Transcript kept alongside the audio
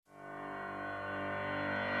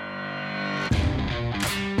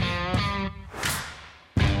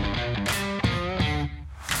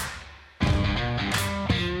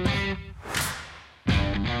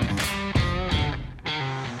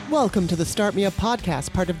Welcome to the Start Me Up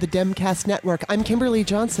podcast, part of the Demcast Network. I'm Kimberly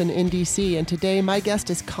Johnson in D.C., and today my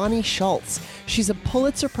guest is Connie Schultz. She's a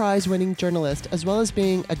Pulitzer Prize-winning journalist, as well as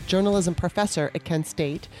being a journalism professor at Kent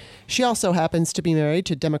State. She also happens to be married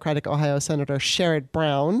to Democratic Ohio Senator Sherrod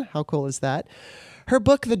Brown. How cool is that? Her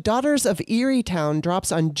book, The Daughters of Erie-Town,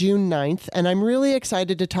 drops on June 9th, and I'm really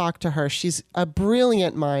excited to talk to her. She's a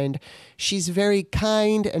brilliant mind. She's very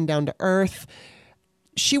kind and down to earth.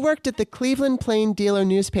 She worked at the Cleveland Plain Dealer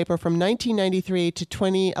newspaper from 1993 to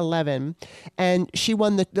 2011, and she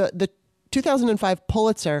won the 2005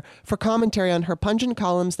 Pulitzer for commentary on her pungent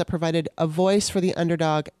columns that provided a voice for the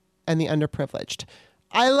underdog and the underprivileged.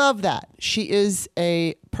 I love that. She is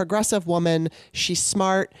a progressive woman. She's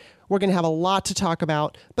smart. We're going to have a lot to talk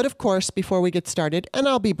about. But of course, before we get started, and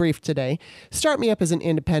I'll be brief today, Start Me Up is an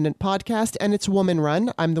independent podcast, and it's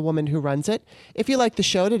woman-run. I'm the woman who runs it. If you like the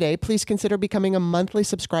show today, please consider becoming a monthly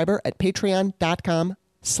subscriber at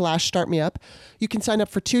patreon.com/startmeup. You can sign up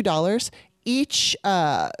for $2. Each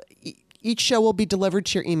show will be delivered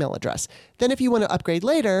to your email address. Then if you want to upgrade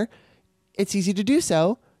later, it's easy to do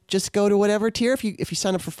so. Just go to whatever tier. If you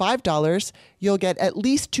sign up for $5, you'll get at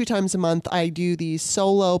least 2 times a month. I do these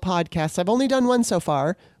solo podcasts. I've only done 1 so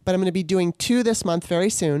far, but I'm going to be doing 2 this month very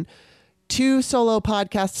soon. 2 solo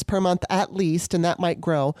podcasts per month at least, and that might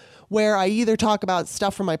grow, where I either talk about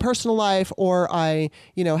stuff from my personal life or I,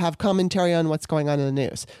 have commentary on what's going on in the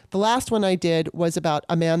news. The last one I did was about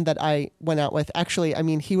a man that I went out with. Actually,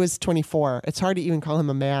 he was 24. It's hard to even call him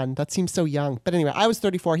a man. That seems so young. But anyway, I was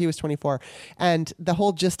 34. He was 24. And the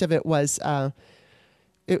whole gist of it was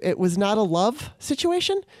it was not a love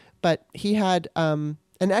situation, but he had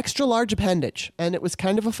an extra large appendage, and it was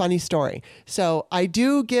kind of a funny story. So I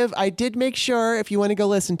did make sure, if you want to go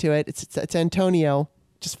listen to it, it's Antonio.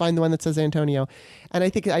 Just find the one that says Antonio. And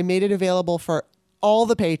I think I made it available for all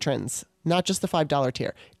the patrons, not just the $5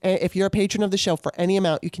 tier. If you're a patron of the show for any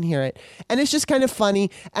amount, you can hear it. And it's just kind of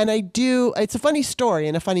funny. And it's a funny story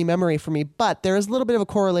and a funny memory for me, but there is a little bit of a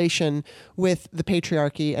correlation with the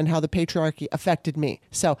patriarchy and how the patriarchy affected me.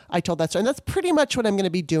 So I told that story. And that's pretty much what I'm going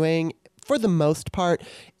to be doing for the most part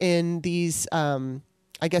in these,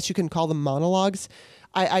 I guess you can call them monologues.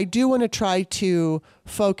 I do want to try to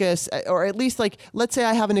focus, or at least let's say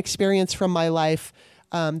I have an experience from my life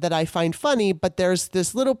that I find funny, but there's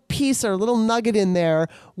this little piece or little nugget in there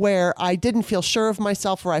where I didn't feel sure of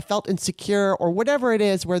myself, or I felt insecure, or whatever it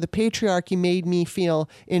is, where the patriarchy made me feel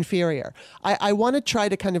inferior. I want to try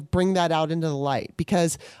to kind of bring that out into the light,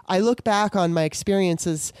 because I look back on my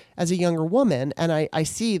experiences as a younger woman, and I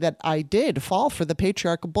see that I did fall for the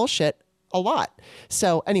patriarchal bullshit a lot.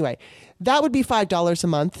 So anyway, that would be $5 a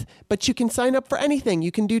month, but you can sign up for anything. You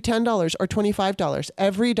can do $10 or $25.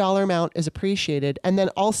 Every dollar amount is appreciated. And then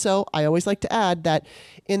also, I always like to add that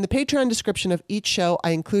in the Patreon description of each show,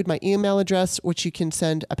 I include my email address, which you can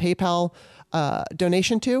send a PayPal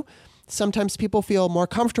donation to. Sometimes people feel more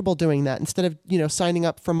comfortable doing that instead of, signing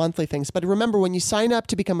up for monthly things. But remember, when you sign up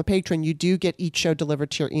to become a patron, you do get each show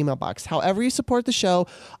delivered to your email box. However you support the show,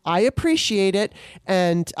 I appreciate it,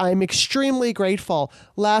 and I'm extremely grateful.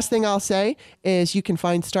 Last thing I'll say is you can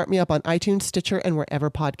find Start Me Up on iTunes, Stitcher, and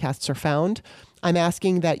wherever podcasts are found. I'm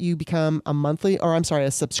asking that you become a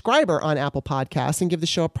subscriber on Apple Podcasts and give the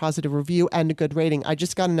show a positive review and a good rating. I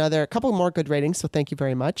just got a couple more good ratings, so thank you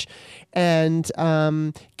very much. And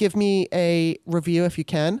give me a review if you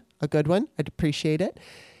can, a good one. I'd appreciate it.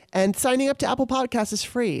 And signing up to Apple Podcasts is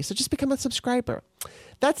free, so just become a subscriber.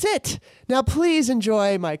 That's it. Now please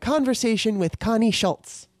enjoy my conversation with Connie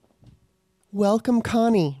Schultz. Welcome,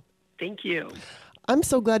 Connie. Thank you. I'm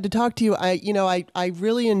so glad to talk to you. I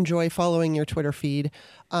really enjoy following your Twitter feed.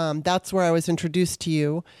 That's where I was introduced to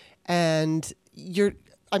you. And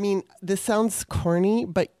this sounds corny,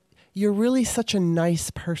 but you're really such a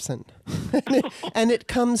nice person. And it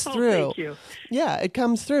comes through. Thank you. Yeah, it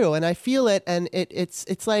comes through. And I feel it. And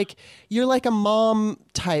it's like, you're like a mom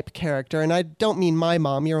type character. And I don't mean my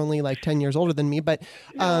mom. You're only 10 years older than me. But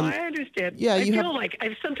I understand. Yeah,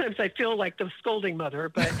 sometimes I feel like the scolding mother,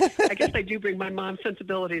 but I guess I do bring my mom's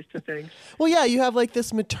sensibilities to things. Well, yeah, you have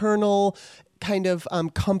this maternal kind of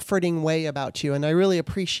comforting way about you. And I really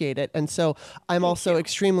appreciate it. And so I'm also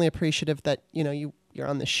extremely appreciative that, you're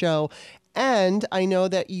on the show. And I know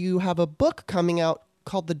that you have a book coming out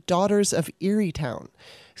called The Daughters of Erie-Town.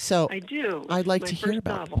 So I do. I'd like to hear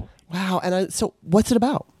about novel. it. Wow. And so what's it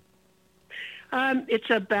about? It's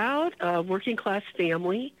about a working class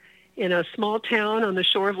family in a small town on the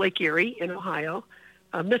shore of Lake Erie in Ohio,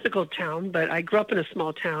 a mythical town, but I grew up in a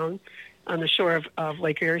small town on the shore of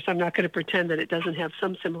Lake Erie, so I'm not going to pretend that it doesn't have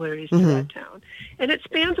some similarities to that town. And it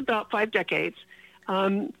spans about 5 decades.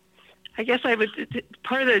 I guess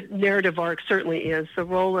part of the narrative arc certainly is the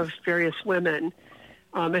role of various women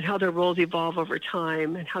and how their roles evolve over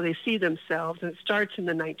time and how they see themselves. And it starts in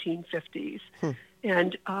the 1950s.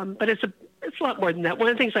 And but it's a lot more than that. One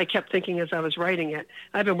of the things I kept thinking as I was writing it,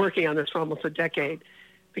 I've been working on this for almost a decade,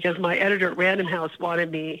 because my editor at Random House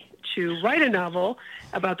wanted me to write a novel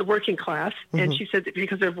about the working class. And she said that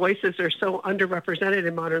because their voices are so underrepresented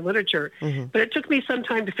in modern literature. But it took me some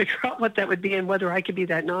time to figure out what that would be and whether I could be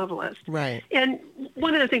that novelist. Right. And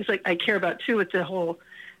one of the things I care about, too, with the whole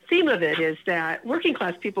theme of it is that working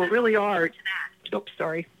class people really are... Oops,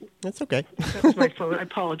 sorry. That's okay. That was my phone. I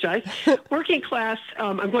apologize. Working class,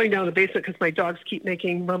 I'm going down the basement because my dogs keep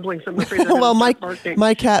making rumblings. I'm afraid they're well, barking.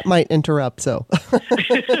 my cat might interrupt, so.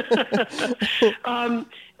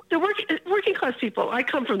 The working class people, I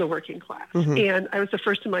come from the working class, and I was the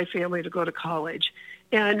first in my family to go to college.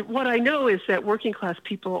 And what I know is that working class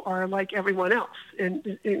people are like everyone else,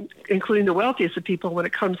 including the wealthiest of people, when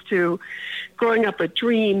it comes to growing up with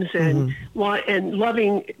dreams and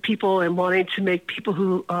loving people and wanting to make people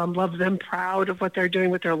who love them proud of what they're doing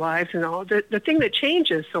with their lives and all. The thing that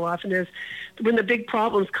changes so often is when the big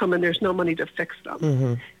problems come and there's no money to fix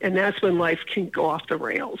them. And that's when life can go off the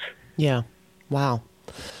rails. Yeah. Wow.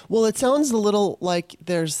 Well, it sounds a little like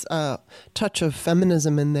there's a touch of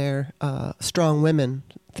feminism in there, strong women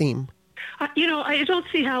theme. I don't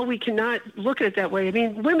see how we cannot look at it that way. I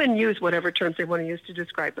mean, women use whatever terms they want to use to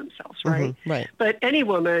describe themselves, right? Right. But any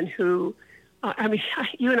woman who,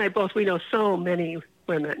 you and I both, we know so many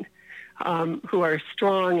women who are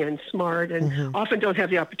strong and smart and often don't have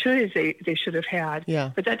the opportunities they should have had.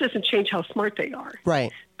 Yeah. But that doesn't change how smart they are.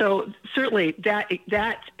 Right. So certainly that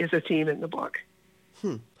is a theme in the book.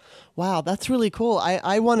 Wow, that's really cool.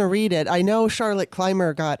 I want to read it. I know Charlotte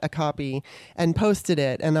Clymer got a copy and posted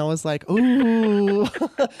it, and I was like, ooh,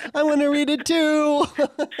 I want to read it too.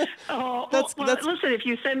 Listen, if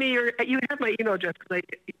you send me you have my email address, because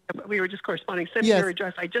we were just corresponding. Send me your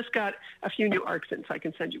address. I just got a few new arcs in, so I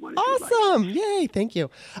can send you one. Awesome. Yay. Thank you.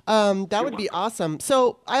 That would be awesome.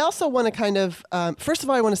 So I also want to kind of, first of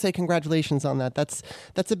all, I want to say congratulations on that. That's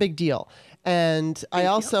a big deal. And I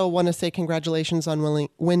also want to say congratulations on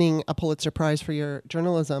winning a Pulitzer Prize for your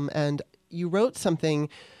journalism. And you wrote something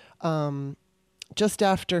just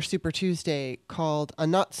after Super Tuesday called A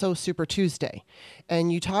Not So Super Tuesday.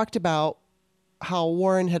 And you talked about how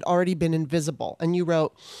Warren had already been invisible. And you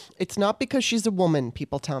wrote, it's not because she's a woman,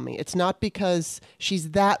 people tell me. It's not because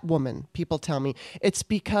she's that woman, people tell me. It's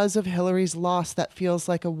because of Hillary's loss that feels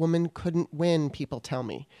like a woman couldn't win, people tell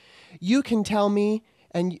me. You can tell me.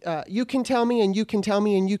 And you can tell me, and you can tell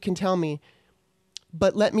me, and you can tell me.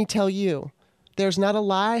 But let me tell you, there's not a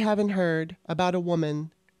lie I haven't heard about a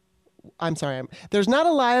woman. I'm sorry. There's not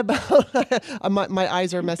a lie about, my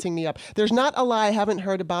eyes are messing me up. There's not a lie I haven't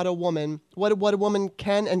heard about a woman, what a woman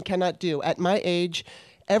can and cannot do. At my age,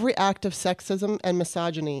 every act of sexism and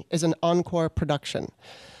misogyny is an encore production.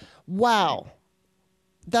 Wow.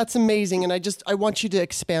 That's amazing. And I want you to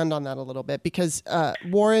expand on that a little bit, because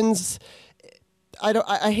Warren's,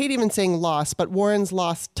 I hate even saying loss, but Warren's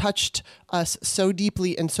loss touched us so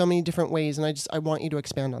deeply in so many different ways, and I want you to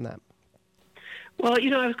expand on that. Well,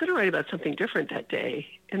 I was going to write about something different that day,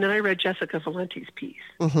 and then I read Jessica Valenti's piece,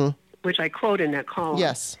 which I quote in that column.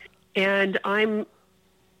 Yes. And I'm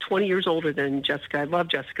 20 years older than Jessica. I love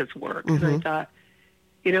Jessica's work, and I thought,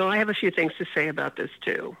 I have a few things to say about this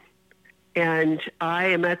too. And I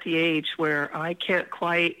am at the age where I can't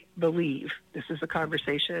quite believe this is a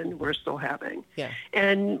conversation we're still having. Yeah.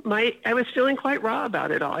 And I was feeling quite raw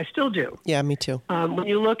about it all. I still do. Yeah, me too. When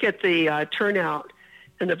you look at the turnout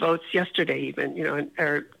and the votes yesterday even,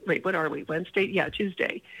 what are we, Wednesday? Yeah,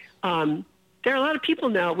 Tuesday. There are a lot of people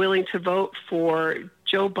now willing to vote for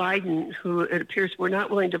Joe Biden, who it appears were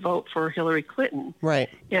not willing to vote for Hillary Clinton. Right.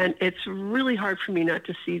 And it's really hard for me not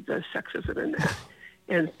to see the sexism in that.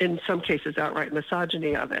 And in some cases, outright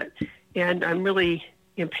misogyny of it. And I'm really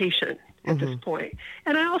impatient at this point.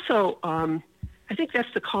 And I also, I think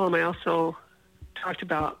that's the column I also talked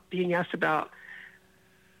about, being asked about.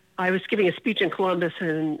 I was giving a speech in Columbus,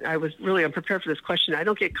 and I was really unprepared for this question. I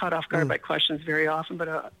don't get caught off guard by questions very often,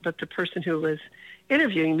 but the person who was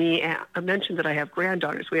interviewing me mentioned that I have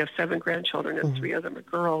granddaughters. We have 7 grandchildren, and 3 of them are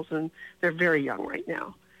girls, and they're very young right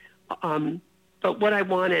now. But what I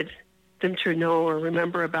wanted them to know or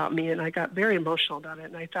remember about me, and I got very emotional about it,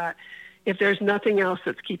 and I thought, if there's nothing else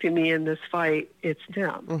that's keeping me in this fight, it's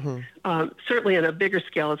them. Certainly on a bigger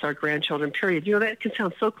scale, it's our grandchildren, period. That can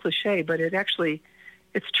sound so cliche, but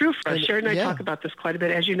it's true for us. Sharon and I talk about this quite a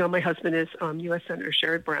bit. As you know, my husband is U.S. Senator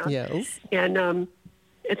Sherrod Brown. Yes. And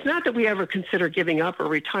it's not that we ever consider giving up or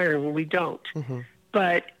retiring. We don't.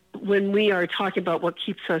 But when we are talking about what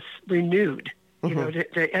keeps us renewed, you know,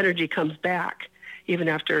 the energy comes back even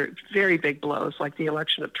after very big blows like the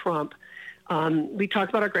election of Trump. We talk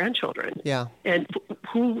about our grandchildren. Yeah. And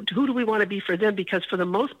who do we want to be for them? Because for the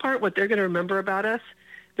most part, what they're going to remember about us,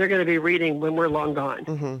 they're going to be reading when we're long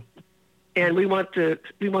gone. And we want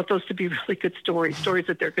those to be really good stories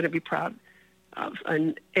that they're going to be proud of.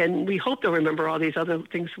 And we hope they'll remember all these other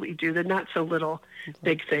things we do. They're not so little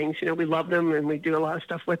big things. You know, we love them and we do a lot of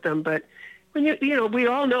stuff with them. But when you know, we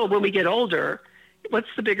all know when we get older, what's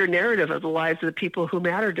the bigger narrative of the lives of the people who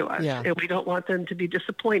matter to us? Yeah. And we don't want them to be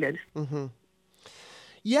disappointed.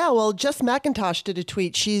 Yeah, well, Jess McIntosh did a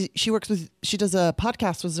tweet. She does a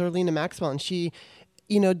podcast with Zerlina Maxwell, and she,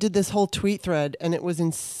 you know, did this whole tweet thread, and it was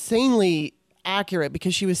insanely accurate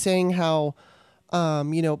because she was saying how,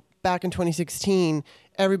 you know, back in 2016,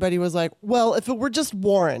 everybody was like, well, if it were just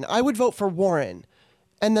Warren, I would vote for Warren.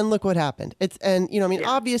 And then look what happened.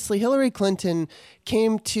 Obviously Hillary Clinton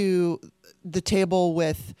came to the table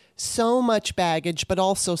with so much baggage, but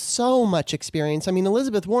also so much experience. I mean,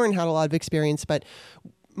 Elizabeth Warren had a lot of experience, but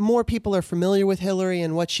more people are familiar with Hillary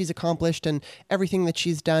and what she's accomplished and everything that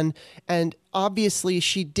she's done. And obviously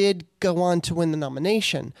she did go on to win the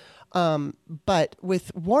nomination. But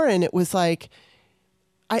with Warren, it was like,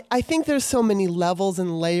 I think there's so many levels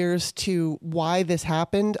and layers to why this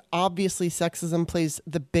happened. Obviously, sexism plays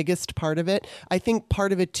the biggest part of it. I think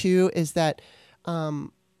part of it, too, is that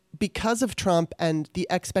because of Trump and the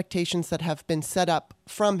expectations that have been set up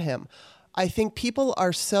from him, I think people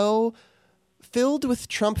are so filled with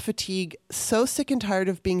Trump fatigue, so sick and tired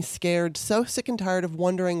of being scared, so sick and tired of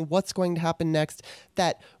wondering what's going to happen next,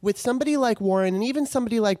 that with somebody like Warren and even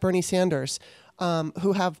somebody like Bernie Sanders,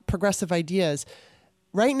 who have progressive ideas,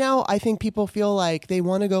 right now, I think people feel like they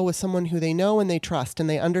want to go with someone who they know and they trust and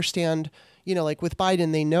they understand, you know, like with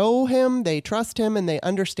Biden, they know him, they trust him, and they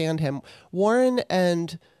understand him. Warren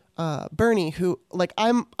and Bernie, who, like,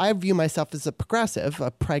 I view myself as a progressive,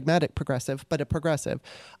 a pragmatic progressive, but a progressive.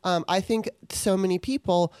 I think so many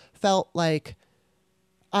people felt like,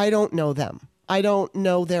 I don't know them. I don't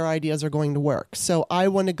know their ideas are going to work. So I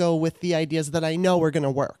want to go with the ideas that I know are going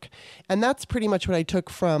to work. And that's pretty much what I took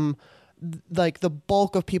from like the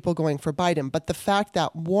bulk of people going for Biden. But the fact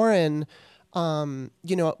that Warren,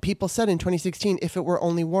 you know, people said in 2016, if it were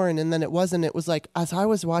only Warren, and then it wasn't, it was like, as I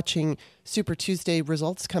was watching Super Tuesday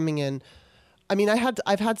results coming in, I mean,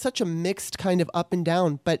 I've had such a mixed kind of up and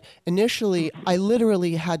down, but initially I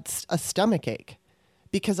literally had a stomach ache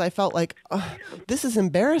because I felt like, this is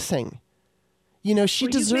embarrassing. You know, she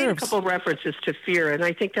deserves. You made a couple references to fear, and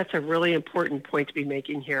I think that's a really important point to be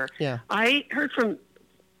making here. Yeah. I heard from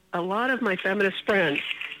a lot of my feminist friends,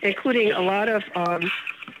 including a lot of,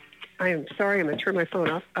 I am sorry, I'm going to turn my phone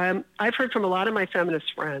off. I've heard from a lot of my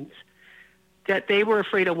feminist friends that they were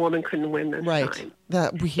afraid a woman couldn't win this time.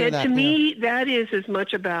 We hear and that. To me, that is as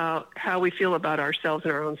much about how we feel about ourselves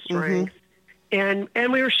and our own strength. And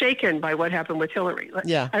we were shaken by what happened with Hillary.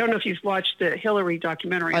 Yeah. I don't know if you've watched the Hillary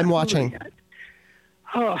documentary. I'm watching. Yet.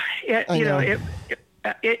 Oh,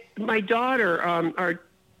 my daughter, our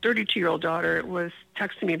 32-year-old daughter, was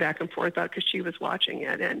texting me back and forth about because she was watching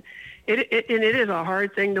it, and it is a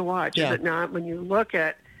hard thing to watch, is it not? When you look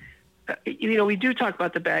at, you know, we do talk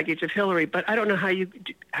about the baggage of Hillary, but I don't know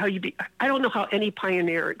I don't know how any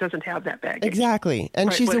pioneer doesn't have that baggage. Exactly, and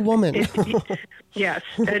right, she's a woman. Yes,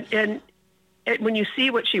 and when you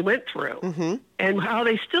see what she went through and how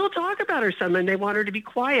they still talk about her son and they want her to be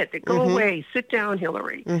quiet, they go away, sit down,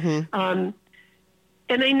 Hillary.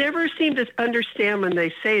 And they never seem to understand when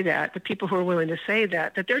they say that, the people who are willing to say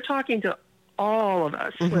that they're talking to all of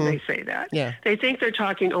us when they say that. Yeah. They think they're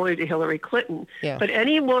talking only to Hillary Clinton. Yeah. But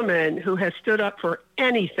any woman who has stood up for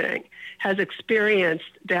anything has experienced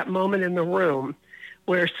that moment in the room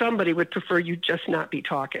where somebody would prefer you just not be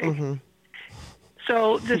talking.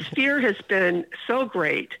 So this fear has been so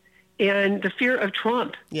great, and the fear of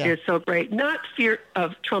Trump is so great. Not fear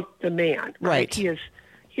of Trump the man, right? He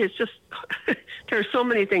is just, there are so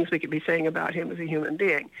many things we could be saying about him as a human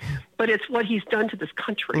being, but it's what he's done to this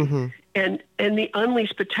country and the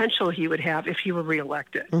unleashed potential he would have if he were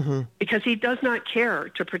reelected, because he does not care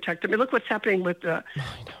to protect them. I mean, look what's happening with the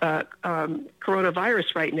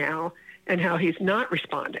coronavirus right now, and how he's not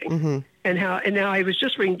responding, and now I was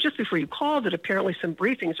just reading just before you called that apparently some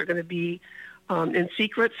briefings are going to be in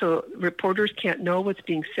secret, so reporters can't know what's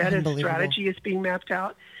being said, and strategy is being mapped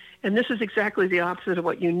out. And this is exactly the opposite of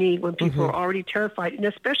what you need when people are already terrified, and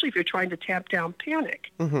especially if you're trying to tamp down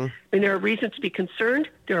panic. I mean, there are reasons to be concerned.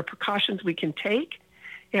 There are precautions we can take.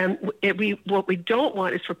 And what we don't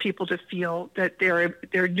want is for people to feel that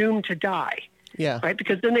they're doomed to die. Yeah. Right?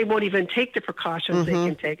 Because then they won't even take the precautions they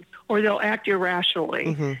can take, or they'll act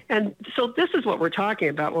irrationally. And so this is what we're talking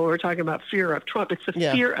about when we're talking about fear of Trump. It's the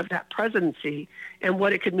fear of that presidency and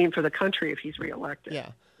what it could mean for the country if he's reelected. Yeah.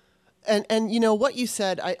 And you know, what you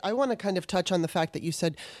said, I want to kind of touch on the fact that you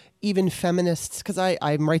said even feminists, because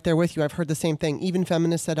I'm right there with you. I've heard the same thing. Even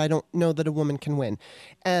feminists said, I don't know that a woman can win.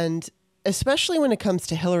 And especially when it comes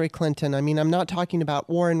to Hillary Clinton, I mean, I'm not talking about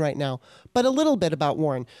Warren right now, but a little bit about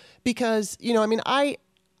Warren. Because, you know, I mean,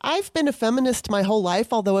 I've been a feminist my whole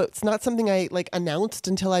life, although it's not something I like announced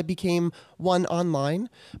until I became one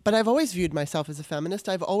online. But I've always viewed myself as a feminist.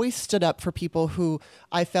 I've always stood up for people who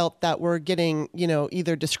I felt that were getting, you know,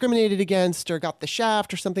 either discriminated against or got the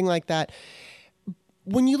shaft or something like that.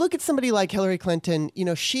 When you look at somebody like Hillary Clinton, you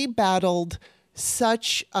know, she battled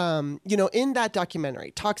such, you know, in that documentary,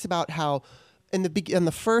 talks about how in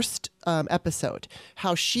the first episode,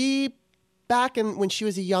 how she back when she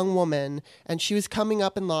was a young woman and she was coming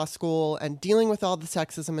up in law school and dealing with all the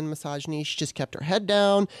sexism and misogyny, she just kept her head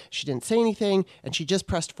down. She didn't say anything and she just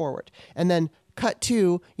pressed forward. And then cut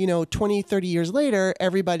to, you know, 20, 30 years later,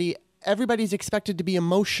 everybody's expected to be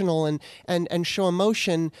emotional and show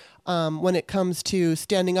emotion when it comes to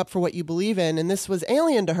standing up for what you believe in. And this was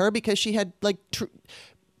alien to her because she had like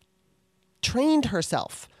trained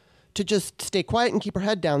herself to just stay quiet and keep her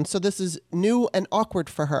head down. So this is new and awkward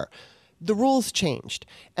for her. The rules changed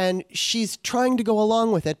and she's trying to go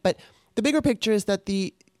along with it. But the bigger picture is that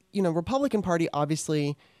the, you know, Republican Party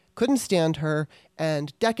obviously couldn't stand her,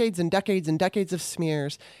 and decades and decades and decades of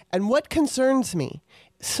smears. And what concerns me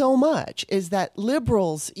so much is that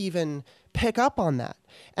liberals even pick up on that.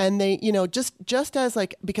 And they, you know, just as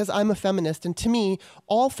like, because I'm a feminist, and to me,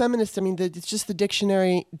 all feminists, I mean, it's just the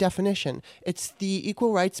dictionary definition. It's the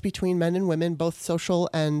equal rights between men and women, both social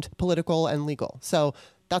and political and legal. So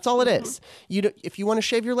that's all it is. If you want to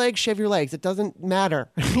shave your legs, it doesn't matter.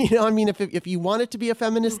 You know, I mean, if you want it to be a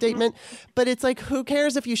feminist statement, but it's like, who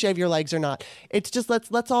cares if you shave your legs or not? It's just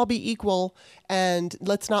let's all be equal, and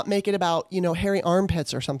let's not make it about, you know, hairy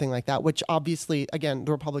armpits or something like that, which obviously, again,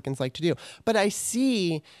 the Republicans like to do. But I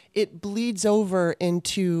see it bleeds over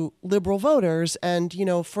into liberal voters. And, you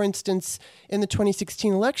know, for instance, in the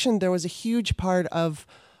 2016 election, there was a huge part of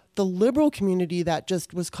the liberal community that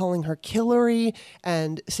just was calling her Hillary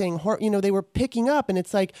and saying, you know, they were picking up. And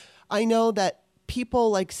it's like, I know that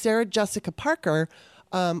people like Sarah Jessica Parker,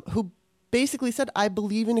 who basically said, I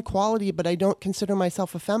believe in equality, but I don't consider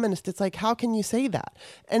myself a feminist. It's like, how can you say that?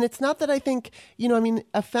 And it's not that I think, you know, I mean,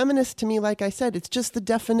 a feminist to me, like I said, it's just the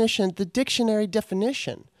definition, the dictionary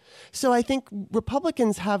definition. So I think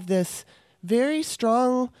Republicans have this very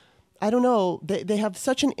strong, I don't know, they have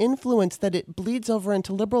such an influence that it bleeds over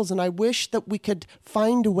into liberals, and I wish that we could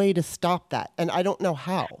find a way to stop that, and I don't know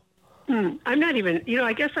how. I'm not even, you know,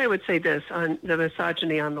 I guess I would say this on the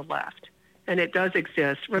misogyny on the left, and it does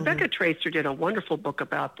exist. Rebecca Tracer did a wonderful book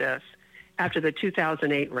about this after the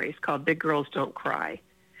 2008 race called Big Girls Don't Cry,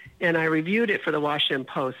 and I reviewed it for the Washington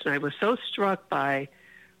Post, and I was so struck by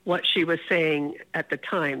what she was saying at the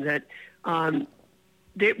time that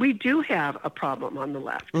we do have a problem on the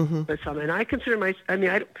left with some, and I consider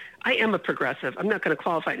I am a progressive. I'm not going to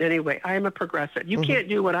qualify in any way. I am a progressive. You can't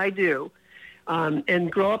do what I do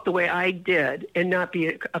and grow up the way I did and not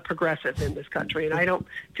be a progressive in this country. And I don't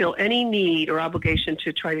feel any need or obligation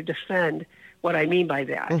to try to defend what I mean by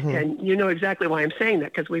that. And you know exactly why I'm saying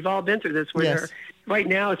that, because we've all been through this where right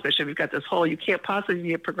now, especially, we've got this whole, you can't possibly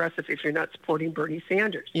be a progressive if you're not supporting Bernie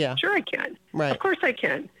Sanders. Yeah. Sure I can. Right. Of course I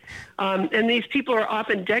can. And these people are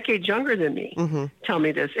often decades younger than me, tell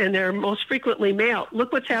me this, and they're most frequently male.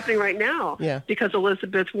 Look what's happening right now because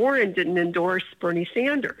Elizabeth Warren didn't endorse Bernie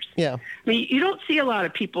Sanders. Yeah. I mean, you don't see a lot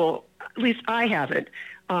of people, at least I haven't,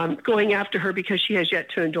 going after her because she has yet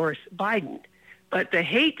to endorse Biden. But the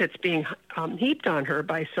hate that's being heaped on her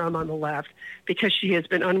by some on the left because she has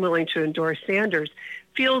been unwilling to endorse Sanders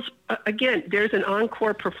feels, again, there's an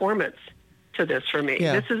encore performance to this for me.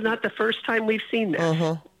 Yeah. This is not the first time we've seen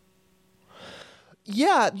this.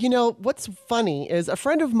 Yeah, you know, what's funny is a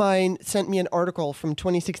friend of mine sent me an article from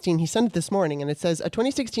 2016. He sent it this morning, and it says a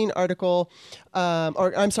 2016 article,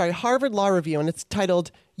 Harvard Law Review, and it's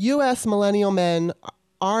titled, U.S. Millennial Men,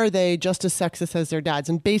 Are They Just as Sexist as Their Dads?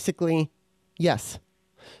 And basically, yes.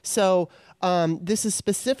 So this is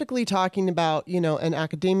specifically talking about, you know, in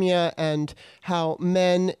academia and how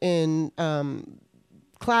men in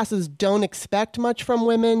classes don't expect much from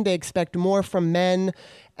women. They expect more from men.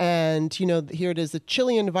 And, you know, here it is, a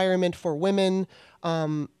chilly environment for women.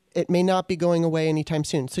 It may not be going away anytime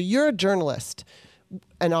soon. So you're a journalist,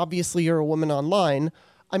 and obviously you're a woman online.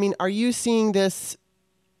 I mean, are you seeing this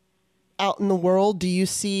out in the world? Do you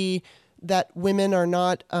see that women are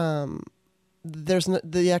not,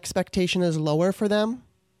 the expectation is lower for them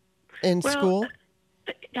in school?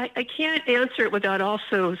 I can't answer it without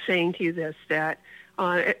also saying to you this, that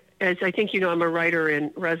as I think you know, I'm a writer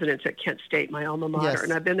in residence at Kent State, my alma mater, Yes.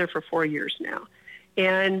 and I've been there for 4 years now.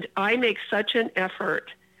 And I make such an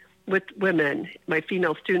effort with women, my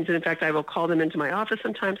female students, and in fact, I will call them into my office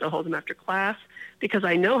sometimes. I'll hold them after class because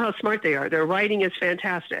I know how smart they are. Their writing is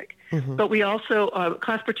fantastic. Mm-hmm. But we also,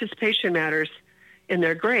 class participation matters in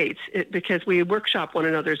their grades because we workshop one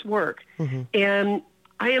another's work. Mm-hmm. And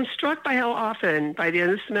I am struck by how often, by the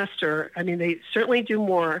end of the semester, I mean, they certainly do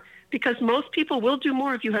more because most people will do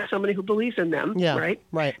more if you have somebody who believes in them, right?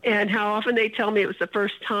 Right. And how often they tell me it was the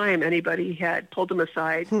first time anybody had pulled them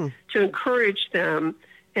aside to encourage them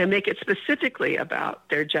and make it specifically about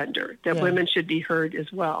their gender, that women should be heard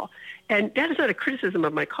as well. And that is not a criticism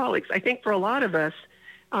of my colleagues. I think for a lot of us,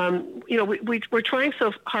 we're trying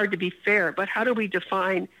so hard to be fair, but how do we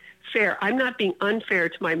define fair? I'm not being unfair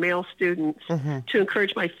to my male students to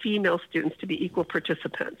encourage my female students to be equal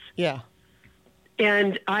participants. Yeah.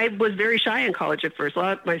 And I was very shy in college at first. A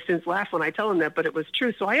lot of my students laugh when I tell them that, but it was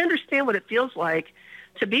true. So I understand what it feels like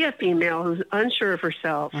to be a female who's unsure of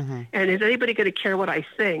herself. And is anybody going to care what I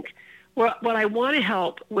think? What I want to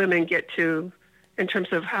help women get to in terms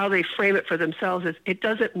of how they frame it for themselves is it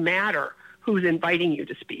doesn't matter who's inviting you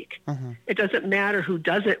to speak. It doesn't matter who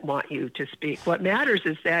doesn't want you to speak. What matters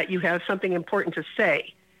is that you have something important to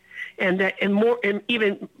say. And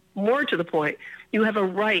even more to the point, you have a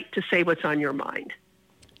right to say what's on your mind.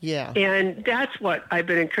 Yeah. And that's what I've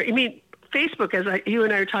been encouraging. I mean, Facebook, you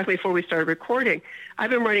and I were talking before we started recording, I've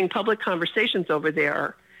been running public conversations over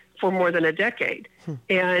there for more than a decade.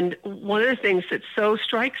 And one of the things that so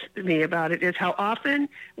strikes me about it is how often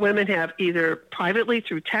women have either privately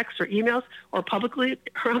through text or emails or publicly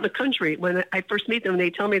around the country, when I first meet them, they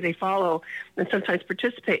tell me they follow and sometimes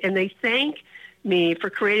participate, and they thank me for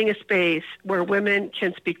creating a space where women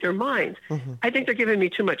can speak their minds. I think they're giving me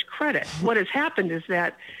too much credit. What has happened is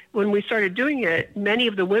that when we started doing it, many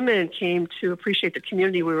of the women came to appreciate the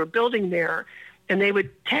community we were building there, and they would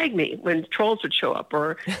tag me when trolls would show up,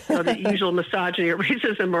 or the usual misogyny or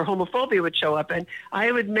racism or homophobia would show up, and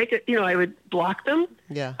I would make it, I would block them.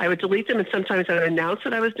 Yeah. I would delete them, and sometimes I would announce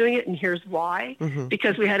that I was doing it, and here's why,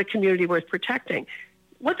 because we had a community worth protecting.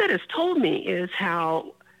 What that has told me is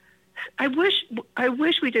how I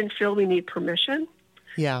wish we didn't feel we need permission.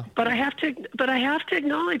 Yeah. But I have to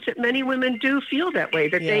acknowledge that many women do feel that way,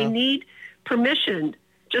 that they need permission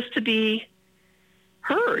just to be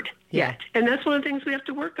heard yet. And that's one of the things we have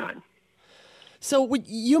to work on. So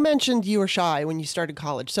you mentioned you were shy when you started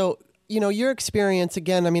college. So, your experience,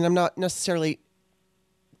 again, I mean, I'm not necessarily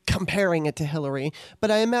comparing it to Hillary, but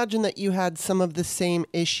I imagine that you had some of the same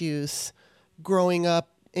issues growing up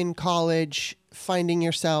in college, finding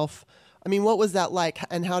yourself. I mean, what was that like,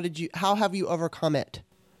 and how have you overcome it?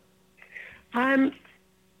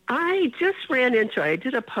 I just I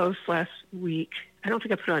did a post last week. I don't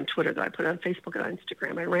think I put it on Twitter, though. I put it on Facebook and on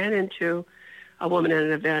Instagram. I ran into a woman at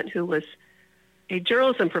an event who was a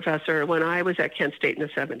journalism professor when I was at Kent State in the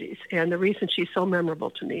 70s. And the reason she's so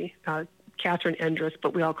memorable to me, Catherine Endress,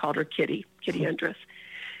 but we all called her Kitty Endress,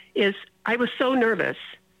 is I was so nervous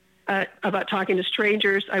about talking to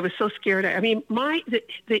strangers. I was so scared. I mean,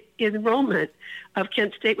 the enrollment of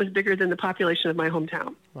Kent State was bigger than the population of my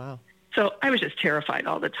hometown. Wow. So I was just terrified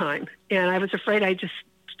all the time. And I was afraid I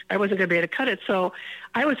wasn't going to be able to cut it. So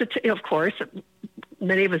I was, of course,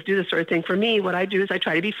 many of us do this sort of thing. For me, what I do is I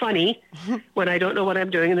try to be funny when I don't know what I'm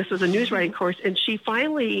doing. And this was a news writing course. And she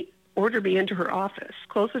finally ordered me into her office,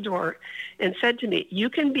 closed the door, and said to me, you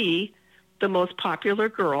can be the most popular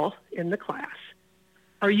girl in the class,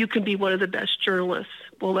 or you can be one of the best journalists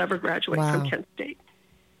we'll ever graduate from Kent State.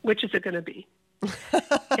 Which is it going to be?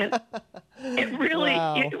 And it really,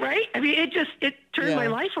 right? I mean, it turned my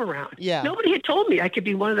life around. Yeah. Nobody had told me I could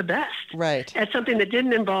be one of the best at something that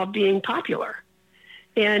didn't involve being popular.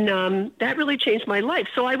 And that really changed my life.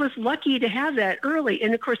 So I was lucky to have that early.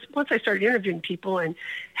 And, of course, once I started interviewing people and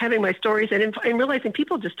having my stories and realizing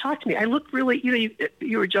people just talk to me, I look really,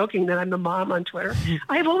 you were joking that I'm the mom on Twitter.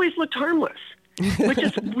 I've always looked harmless, which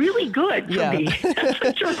is really good for me as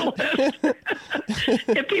a journalist.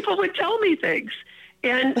 And people would tell me things,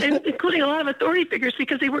 and including a lot of authority figures,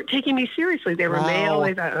 because they weren't taking me seriously. They were male.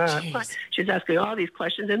 They thought, she's asking all these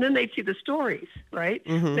questions. And then they'd see the stories, right?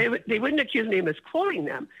 They wouldn't accuse me of misquoting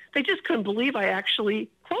them. They just couldn't believe I actually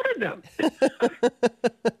quoted them.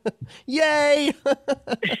 Yay!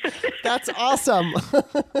 That's awesome.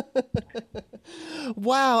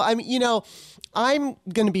 Wow. I mean, I'm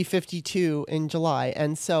going to be 52 in July.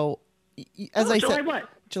 And so, as I July said, what?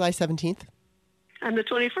 July 17th. I'm the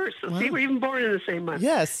 21st. So see, we're even born in the same month.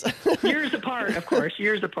 Yes. Years apart, of course.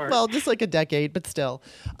 Years apart. Well, just like a decade, but still.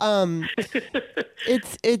 I've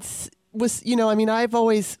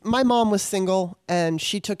always, my mom was single and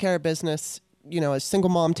she took care of business, a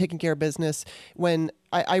single mom taking care of business. When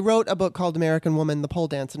I wrote a book called American Woman, The Pole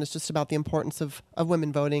Dance, and it's just about the importance of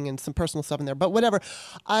women voting and some personal stuff in there. But whatever,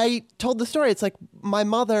 I told the story. It's like my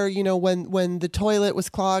mother, when the toilet was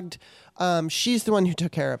clogged, she's the one who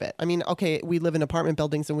took care of it. I mean, okay, we live in apartment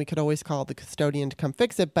buildings and we could always call the custodian to come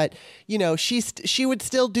fix it. But, she would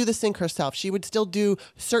still do the sink herself. She would still do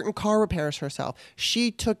certain car repairs herself.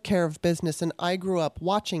 She took care of business, and I grew up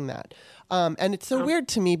watching that. And it's so weird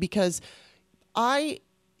to me because I,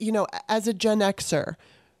 as a Gen Xer,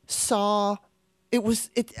 saw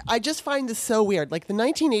I just find this so weird. Like the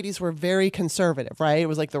 1980s were very conservative, right? It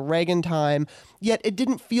was like the Reagan time, yet it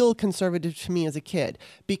didn't feel conservative to me as a kid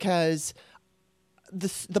because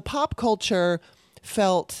the pop culture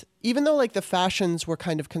felt, even though like the fashions were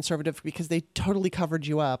kind of conservative because they totally covered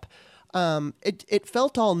you up, it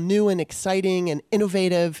felt all new and exciting and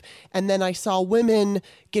innovative. And then I saw women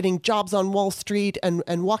getting jobs on Wall Street and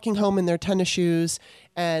walking home in their tennis shoes.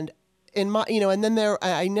 And and then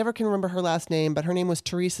I never can remember her last name, but her name was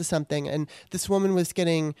Teresa something. And this woman was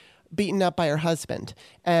getting beaten up by her husband.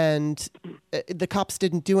 And the cops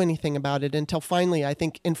didn't do anything about it until finally, I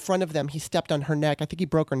think in front of them, he stepped on her neck. I think he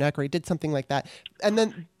broke her neck or he did something like that. And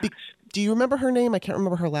then, do you remember her name? I can't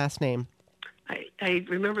remember her last name. I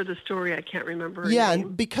remember the story. I can't remember her name. Yeah,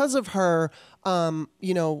 and because of her,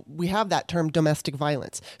 we have that term domestic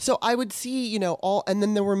violence. So I would see, and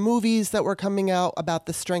then there were movies that were coming out about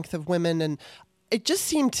the strength of women. And it just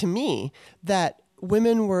seemed to me that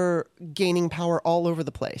women were gaining power all over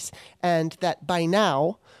the place. And that by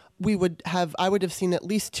now I would have seen at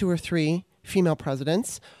least 2 or 3 female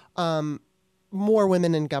presidents, more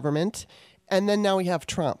women in government. And then now we have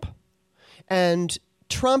Trump. And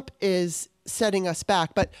Trump is setting us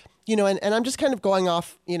back. But, and I'm just kind of going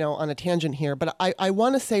off, on a tangent here, but I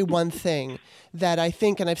want to say one thing that I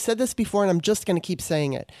think, and I've said this before, and I'm just going to keep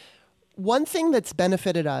saying it. One thing that's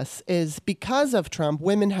benefited us is because of Trump,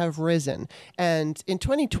 women have risen. And in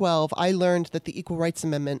 2012, I learned that the Equal Rights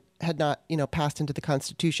Amendment had not, passed into the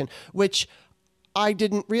Constitution, which I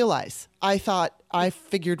didn't realize. I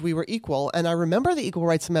figured we were equal. And I remember the Equal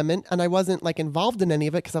Rights Amendment, and I wasn't like involved in any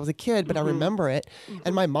of it because I was a kid, but I remember it.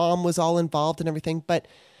 And my mom was all involved and everything, but,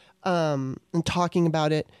 and talking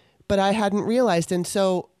about it, but I hadn't realized. And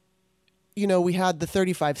so, we had the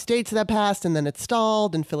 35 states that passed, and then it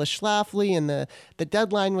stalled, and Phyllis Schlafly, and the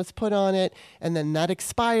deadline was put on it, and then that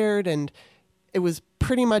expired, and it was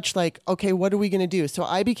pretty much like, okay, what are we going to do? So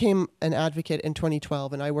I became an advocate in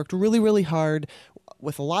 2012, and I worked really, really hard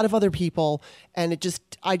with a lot of other people, and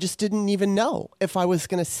I just didn't even know if I was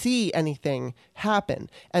going to see anything happen.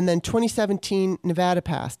 And then 2017, Nevada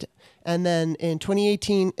passed, and then in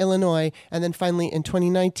 2018, Illinois, and then finally in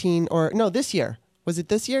 2019, this year. Was it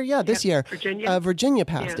this year? Yeah, this year. Virginia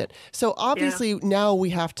passed it. So obviously now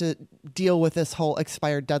we have to deal with this whole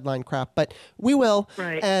expired deadline crap, but we will.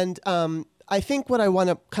 Right. And I think what I want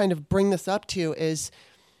to kind of bring this up to is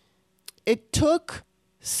it took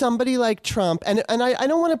somebody like Trump, and I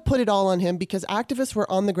don't want to put it all on him because activists were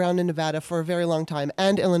on the ground in Nevada for a very long time,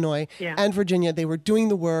 and Illinois and Virginia. They were doing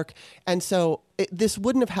the work. And so this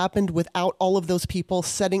wouldn't have happened without all of those people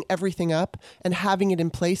setting everything up and having it in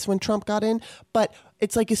place when Trump got in. But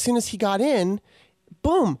it's like as soon as he got in,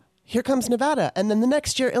 boom, here comes Nevada. And then the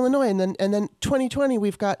next year, Illinois. And then 2020,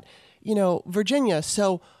 we've got, Virginia.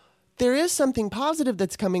 So there is something positive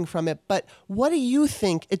that's coming from it, but what do you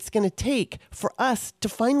think it's going to take for us to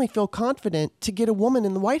finally feel confident to get a woman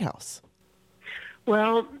in the White House?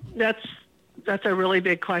 Well, that's a really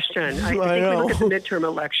big question. I think we look at the midterm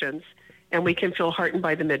elections, and we can feel heartened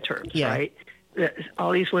by the midterms, right?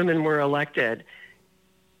 All these women were elected.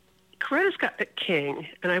 Coretta Scott King,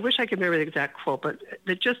 and I wish I could remember the exact quote, but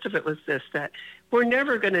the gist of it was this, that we're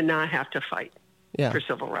never going to not have to fight for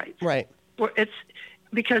civil rights. Right.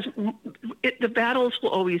 Because the battles will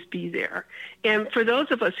always be there. And for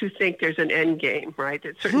those of us who think there's an end game, right,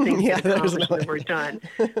 that certain things get accomplished when we're done,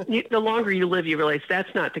 the longer you live, you realize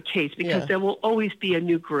that's not the case because there will always be a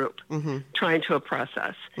new group trying to oppress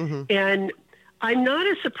us. And I'm not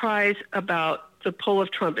as surprised about the pull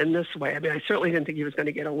of Trump in this way. I mean, I certainly didn't think he was going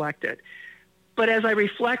to get elected. But as I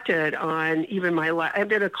reflected on even I've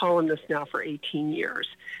been a columnist now for 18 years.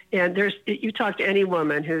 And you talk to any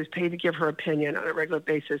woman who's paid to give her opinion on a regular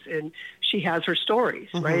basis, and she has her stories,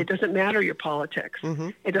 right? It doesn't matter your politics.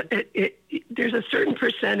 There's a certain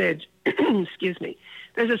percentage, excuse me,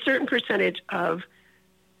 there's a certain percentage of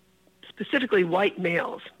specifically white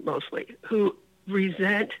males mostly, who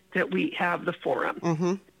resent that we have the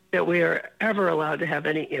forum, that we are ever allowed to have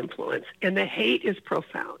any influence. And the hate is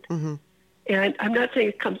profound. And I'm not saying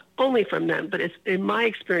it comes only from them, but in my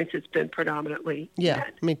experience, it's been predominantly men.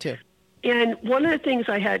 Me too. And one of the things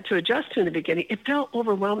I had to adjust to in the beginning, it felt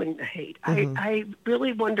overwhelming, the hate. I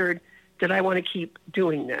really wondered, did I want to keep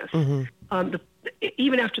doing this?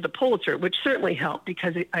 Even after the Pulitzer, which certainly helped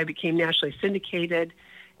because I became nationally syndicated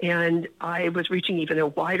and I was reaching even a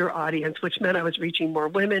wider audience, which meant I was reaching more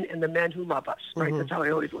women and the men who love us, right? That's how I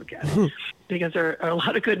always look at it. Because there are a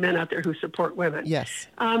lot of good men out there who support women. Yes.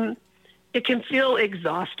 It can feel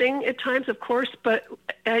exhausting at times, of course, but,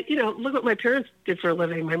 look what my parents did for a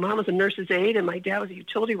living. My mom was a nurse's aide and my dad was a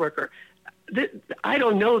utility worker. I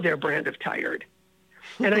don't know their brand of tired.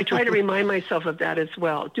 And I try to remind myself of that as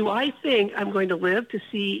well. Do I think I'm going to live to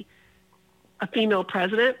see a female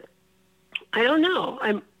president? I don't know.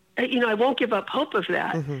 I won't give up hope of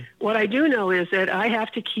that. What I do know is that I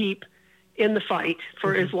have to keep in the fight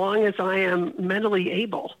for as long as I am mentally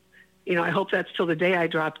able. I hope that's till the day I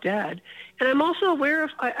drop dead. And I'm also aware of,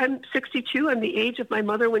 I'm 62. I'm the age of my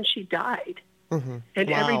mother when she died. And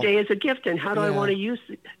every day is a gift. And how do I want to use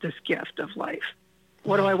this gift of life?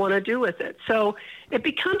 What do I want to do with it? So it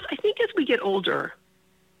becomes, I think as we get older,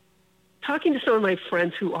 talking to some of my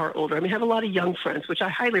friends who are older, I have a lot of young friends, which I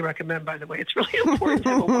highly recommend, by the way. It's really important to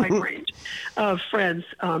have a wide range of friends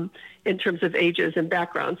in terms of ages and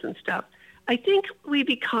backgrounds and stuff. I think we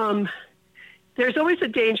become... There's always a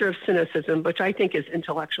danger of cynicism, which I think is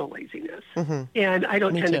intellectual laziness. And I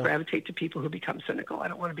don't tend to gravitate to people who become cynical. I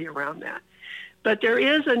don't want to be around that. But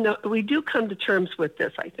we do come to terms with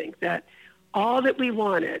this, I think, that all that we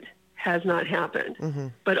wanted has not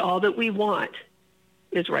happened, but all that we want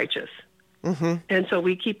is righteous. And so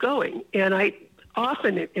we keep going. And I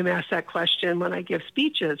often am asked that question when I give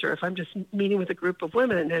speeches or if I'm just meeting with a group of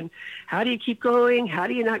women, and how do you keep going? How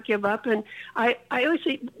do you not give up? And I always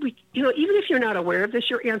say, even if you're not aware of this,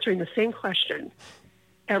 you're answering the same question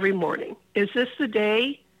every morning. Is this the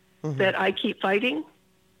day that I keep fighting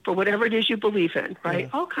for whatever it is you believe in, right?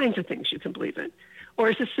 All kinds of things you can believe in. Or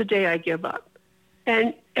is this the day I give up?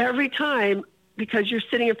 And every time, because you're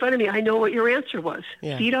sitting in front of me, I know what your answer was.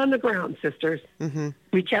 Feet on the ground, sisters.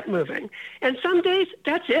 We kept moving. And some days,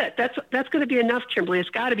 that's it. That's going to be enough, Kimberly. It's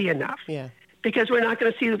got to be enough. Because we're not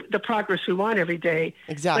going to see the progress we want every day.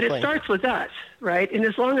 Exactly. But it starts with us, right? And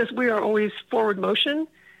as long as we are always forward motion,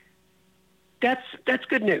 that's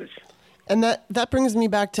good news. And that brings me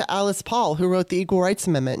back to Alice Paul, who wrote the Equal Rights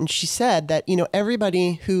Amendment. And she said that,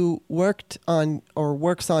 everybody who worked on or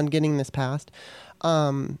works on getting this passed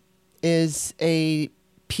is a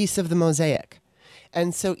piece of the mosaic.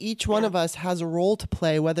 And so each one of us has a role to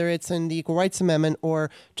play, whether it's in the Equal Rights Amendment or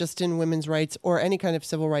just in women's rights or any kind of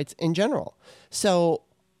civil rights in general. So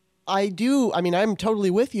I'm totally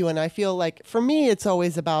with you. And I feel like for me, it's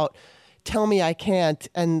always about tell me I can't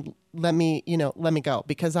and let me go,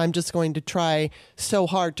 because I'm just going to try so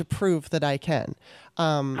hard to prove that I can.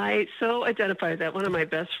 I so identify with that. One of my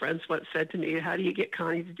best friends once said to me, how do you get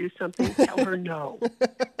Connie to do something? Tell her no.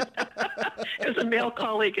 It was a male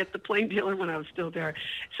colleague at the plain dealer when I was still there.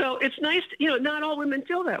 So it's nice, not all women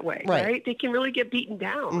feel that way, right? They can really get beaten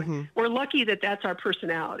down. We're lucky that that's our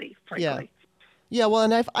personality, frankly. Yeah, well,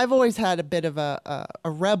 and I've always had a bit of a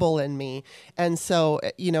rebel in me. And so,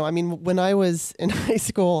 when I was in high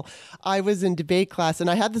school, I was in debate class and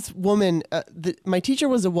I had this woman, my teacher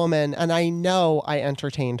was a woman, and I know I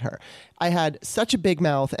entertained her. I had such a big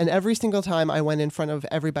mouth, and every single time I went in front of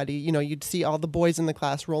everybody, you'd see all the boys in the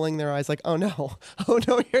class rolling their eyes like, oh no,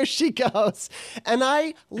 here she goes. And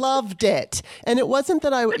I loved it. And it wasn't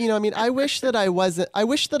that I wish that I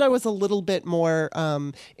was a little bit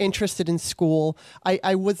more interested in school.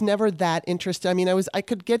 I was never that interested. I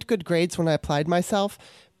could get good grades when I applied myself,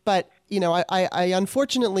 but I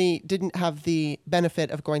unfortunately didn't have the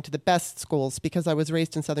benefit of going to the best schools because I was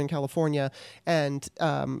raised in Southern California, and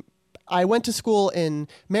I went to school in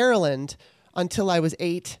Maryland until I was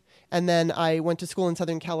 8. And then I went to school in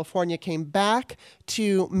Southern California, came back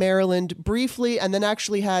to Maryland briefly, and then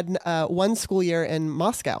actually had one school year in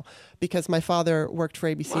Moscow because my father worked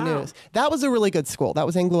for ABC News. That was a really good school. That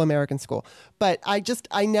was Anglo-American school. But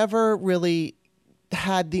I never really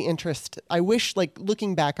had the interest. I wish,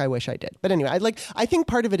 looking back, I wish I did. But anyway, I think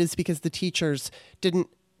part of it is because the teachers didn't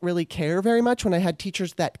really care very much. When I had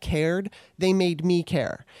teachers that cared, they made me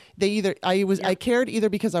care. I cared either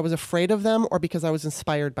because I was afraid of them or because I was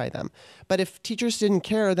inspired by them. But if teachers didn't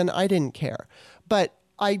care, then I didn't care. But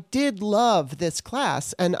I did love this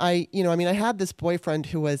class. And I had this boyfriend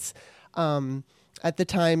who was, at the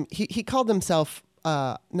time, he called himself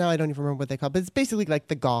now I don't even remember what they call it, but it's basically like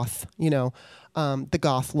the goth, the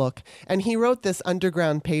goth look. And he wrote this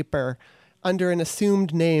underground paper under an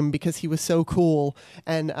assumed name because he was so cool.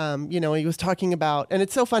 And, he was talking about, and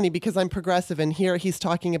it's so funny because I'm progressive, and here he's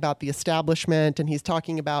talking about the establishment, and he's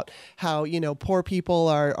talking about how, poor people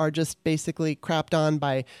are just basically crapped on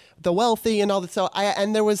by the wealthy and all that.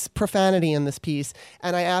 And there was profanity in this piece,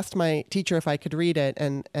 and I asked my teacher if I could read it.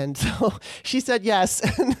 And so she said yes.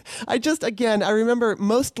 And I remember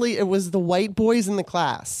mostly it was the white boys in the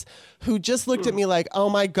class who just looked at me like, oh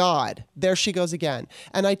my God, there she goes again.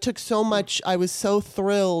 And I took so much, I was so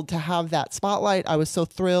thrilled to have that spotlight. I was so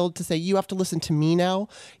thrilled to say, you have to listen to me now,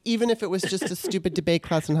 even if it was just a stupid debate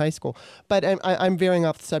class in high school. But I'm veering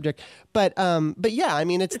off the subject. But yeah, I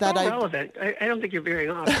mean, it's that all relevant. I don't think you're veering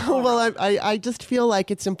off. Well, I just feel like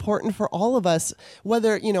it's important for all of us,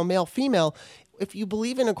 whether, male, female, if you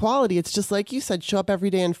believe in equality, it's just like you said, show up every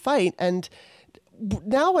day and fight. And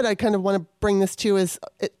now what I kind of want to bring this to is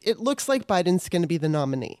it looks like Biden's going to be the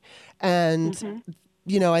nominee. And,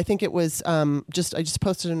 I think it was I just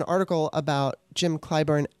posted an article about Jim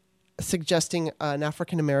Clyburn suggesting an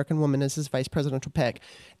African-American woman as his vice presidential pick.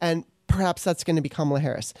 And perhaps that's going to be Kamala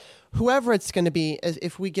Harris. Whoever it's going to be,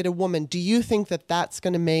 if we get a woman, do you think that that's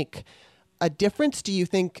going to make a difference? Do you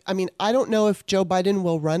think, I don't know if Joe Biden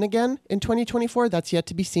will run again in 2024. That's yet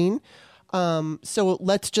to be seen. So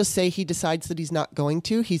let's just say he decides that he's not going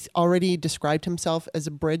to. He's already described himself as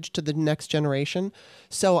a bridge to the next generation.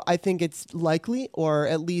 So I think it's likely, or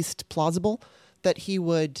at least plausible, that he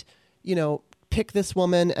would, pick this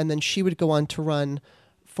woman and then she would go on to run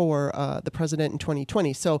for the president in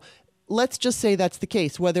 2020. So let's just say that's the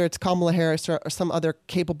case, whether it's Kamala Harris or some other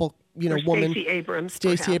capable, woman. Stacey Abrams.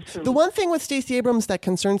 The one thing with Stacey Abrams that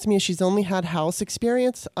concerns me is she's only had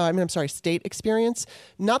state experience.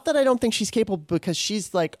 Not that I don't think she's capable, because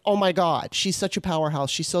she's like, oh my God, she's such a powerhouse.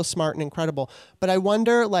 She's so smart and incredible. But I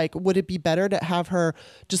wonder, would it be better to have her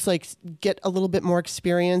just get a little bit more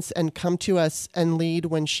experience and come to us and lead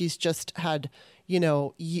when she's just had,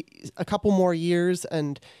 a couple more years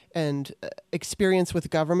and experience with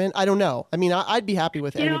government? I don't know. I'd be happy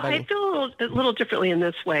with anybody. I feel a little differently in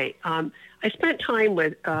this way. I spent time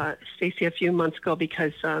with Stacey a few months ago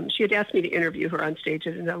because she had asked me to interview her on stage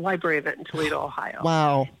at a library event in Toledo, Ohio.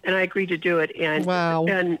 Wow. And I agreed to do it. And wow.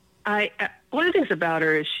 And one of the things about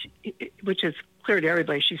her is, which is clear to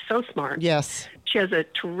everybody, she's so smart. Yes. She has a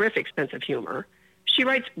terrific sense of humor. She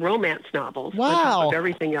writes romance novels. Wow. On top of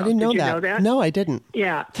everything else. I didn't know Did you that. know that? No, I didn't.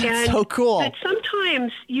 Yeah. That's so cool. But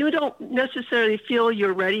sometimes you don't necessarily feel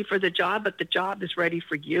you're ready for the job, but the job is ready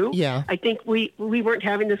for you. Yeah. I think we weren't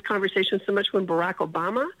having this conversation so much when Barack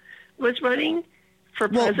Obama was running for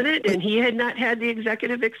president, and he had not had the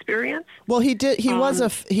executive experience. Well, he did. He was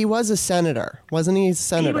a senator, wasn't he?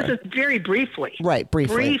 Senator. He was very briefly. Right,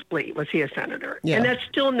 briefly. Briefly was he a senator. Yeah. And that's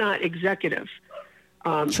still not executive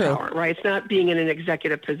power, right? It's not being in an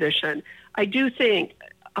executive position. I do think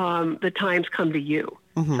the times come to you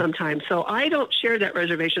sometimes. So I don't share that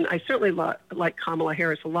reservation. I certainly like Kamala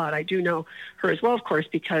Harris a lot. I do know her as well, of course,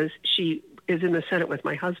 because she is in the Senate with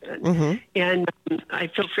my husband. And I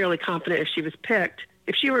feel fairly confident if she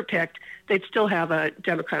were picked, they'd still have a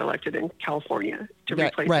Democrat elected in California to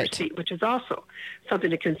replace her seat, which is also something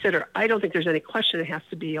to consider. I don't think there's any question it has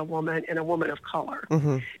to be a woman, and a woman of color.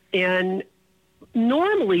 And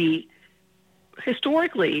normally,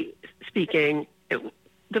 historically speaking,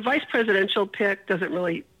 the vice presidential pick doesn't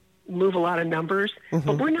really move a lot of numbers,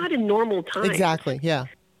 but we're not in normal times. Exactly, yeah.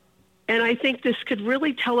 And I think this could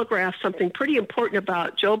really telegraph something pretty important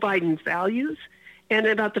about Joe Biden's values and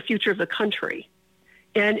about the future of the country.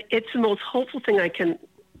 And it's the most hopeful thing I can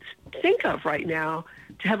think of right now,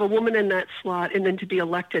 to have a woman in that slot and then to be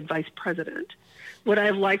elected vice president. Would I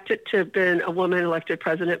have liked it to have been a woman elected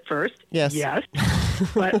president first? Yes. Yes.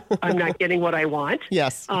 But I'm not getting what I want.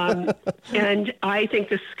 Yes. And I think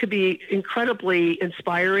this could be incredibly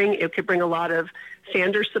inspiring. It could bring a lot of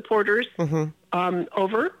Sanders supporters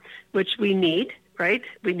over, which we need, right?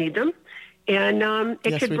 We need them. And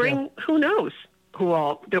it could bring, who knows, who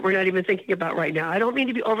all that we're not even thinking about right now. I don't mean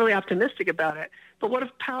to be overly optimistic about it, but what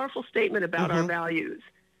a powerful statement about our values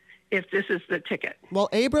if this is the ticket. Well,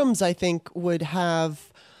 Abrams, I think, would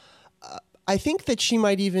have, I think that she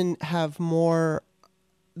might even have more,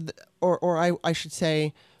 or I should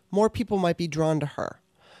say, more people might be drawn to her.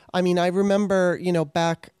 I mean, I remember,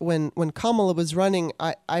 back when Kamala was running,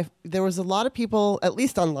 there was a lot of people, at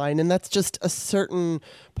least online, and that's just a certain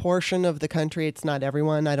portion of the country. It's not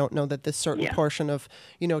everyone. I don't know that this certain portion of,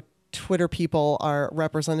 Twitter people are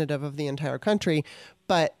representative of the entire country.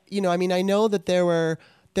 But, I know that there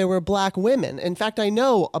were black women. In fact, I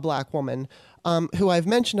know a black woman who I've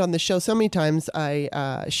mentioned on the show so many times.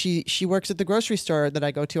 She works at the grocery store that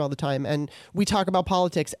I go to all the time, and we talk about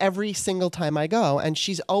politics every single time I go. And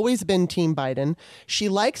she's always been Team Biden. She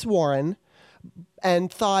likes Warren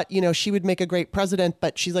and thought, she would make a great president,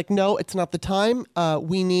 but she's like, no, it's not the time.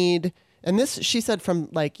 We need, and this she said from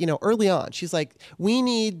early on, she's like, we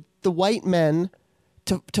need the white men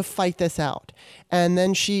to fight this out. And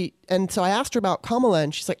then so I asked her about Kamala,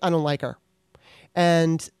 and she's like, I don't like her.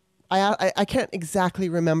 And I can't exactly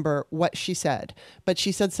remember what she said, but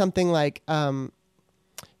she said something like,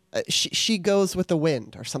 she goes with the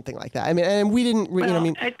wind or something like that. I mean, and we didn't,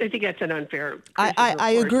 I think that's an unfair.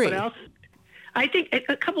 I agree. I think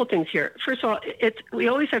a couple of things here. First of all, we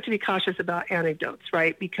always have to be cautious about anecdotes,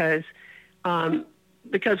 right? Because one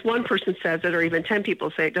person says it or even 10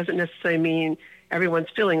 people say it doesn't necessarily mean everyone's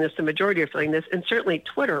feeling this, the majority are feeling this. And certainly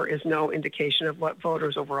Twitter is no indication of what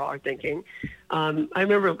voters overall are thinking. I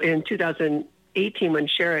remember in 2018 when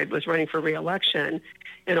Sherrod was running for re-election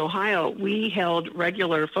in Ohio, we held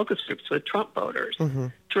regular focus groups with Trump voters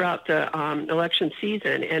throughout the election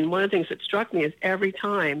season. And one of the things that struck me is every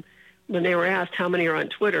time when they were asked how many are on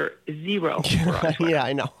Twitter, 0 were on Twitter. Yeah,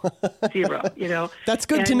 I know. 0, That's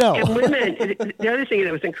good to know. And women, the other thing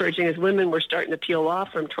that was encouraging is women were starting to peel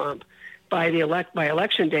off from Trump by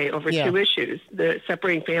election day over two issues: the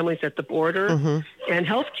separating families at the border and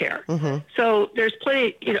health care. So there's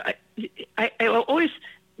plenty. I always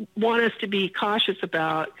want us to be cautious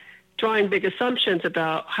about drawing big assumptions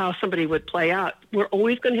about how somebody would play out. We're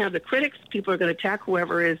always going to have the critics. People are going to attack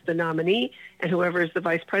whoever is the nominee and whoever is the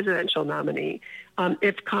vice presidential nominee.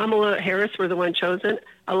 If Kamala Harris were the one chosen,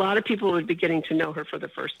 a lot of people would be getting to know her for the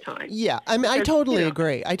first time. Yeah, I mean, I totally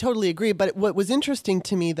agree. I totally agree. But what was interesting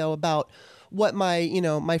to me, though, about what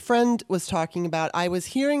my friend was talking about, I was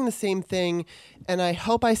hearing the same thing, and I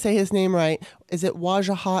hope I say his name right. Is it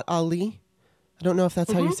Wajahat Ali? I don't know if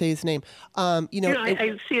that's how you say his name. I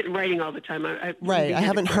see it in writing all the time. I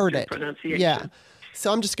haven't heard it. Pronunciation. Yeah.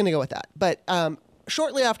 So I'm just going to go with that. But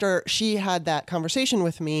shortly after she had that conversation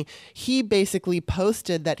with me, he basically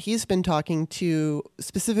posted that he's been talking to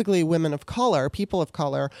specifically women of color, people of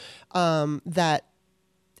color, that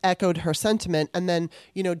echoed her sentiment. And then,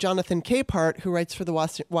 Jonathan Capehart, who writes for the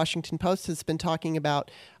Washington Post, has been talking about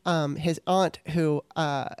his aunt, who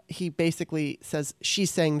he basically says she's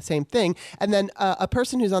saying the same thing. And then a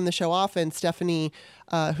person who's on the show often, Stephanie,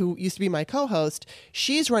 who used to be my co-host,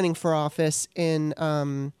 she's running for office in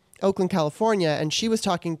Oakland, California, and she was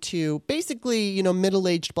talking to basically,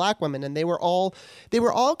 middle-aged black women, and they were all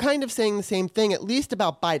kind of saying the same thing, at least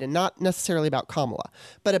about Biden, not necessarily about Kamala,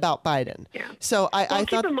 but about Biden. Yeah. So I thought,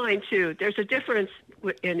 keep in mind too, there's a difference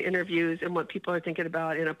in interviews and what people are thinking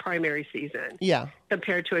about in a primary season. Yeah.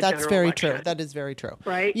 Compared to a general election. That's very true. That is very true.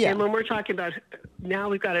 Right. Yeah. And when we're talking about now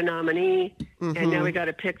we've got a nominee, and now we got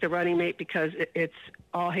to pick the running mate because it's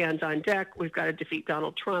all hands on deck. We've got to defeat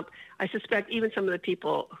Donald Trump. I suspect even some of the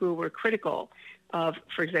people who were critical of,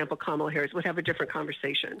 for example, Kamala Harris would have a different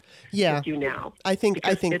conversation with you now. I think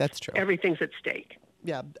that's true. Everything's at stake.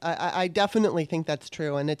 Yeah, I definitely think that's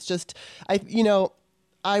true. And it's just, I've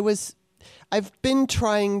been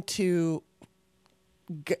trying to,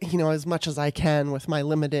 as much as I can with my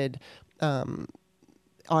limited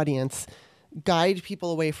audience, guide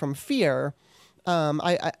people away from fear.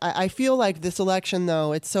 I feel like this election,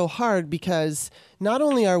 though, it's so hard because not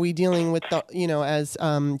only are we dealing with as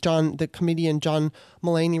the comedian John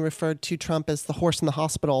Mulaney referred to Trump as the horse in the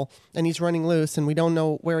hospital, and he's running loose, and we don't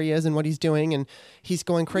know where he is and what he's doing, and he's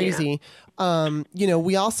going crazy. Yeah.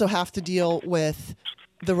 We also have to deal with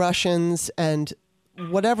the Russians and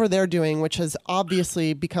whatever they're doing, which has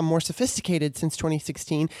obviously become more sophisticated since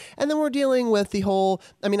 2016. And then we're dealing with the whole,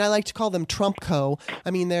 I like to call them Trumpco.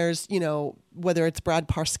 There's, whether it's Brad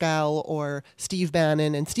Parscale or Steve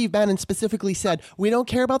Bannon. And Steve Bannon specifically said, we don't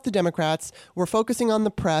care about the Democrats. We're focusing on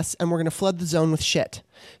the press, and we're going to flood the zone with shit.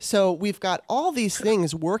 So we've got all these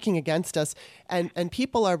things working against us, and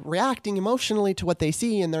people are reacting emotionally to what they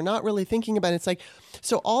see, and they're not really thinking about it. It's like,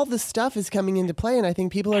 so all this stuff is coming into play, and I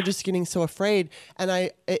think people are just getting so afraid.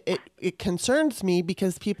 And it concerns me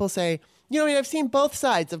because people say, I've seen both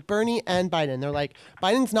sides of Bernie and Biden. They're like,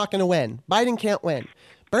 Biden's not going to win. Biden can't win.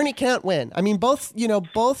 Bernie can't win.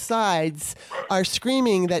 Both sides are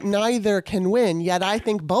screaming that neither can win, yet I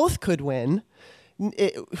think both could win.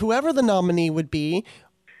 Whoever the nominee would be,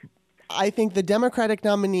 I think the Democratic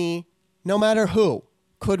nominee, no matter who,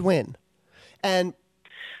 could win. And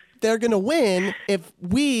they're going to win if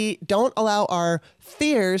we don't allow our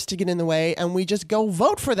fears to get in the way and we just go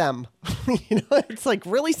vote for them. It's like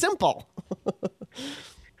really simple.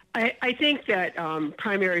 I think that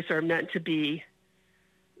primaries are meant to be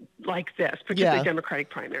like this, particularly Yeah. Democratic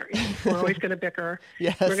primaries. We're always going to bicker.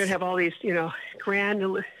 Yes. We're going to have all these,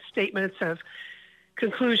 grand statements of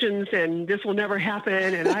conclusions, and this will never happen,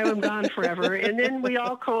 and I am gone forever. And then we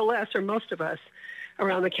all coalesce, or most of us,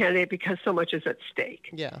 around the candidate because so much is at stake.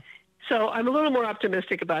 Yeah. So I'm a little more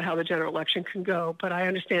optimistic about how the general election can go, but I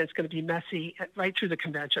understand it's going to be messy right through the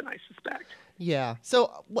convention, I suspect. Yeah.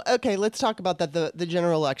 So, okay, let's talk about that, the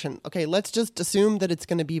general election. Okay, let's just assume that it's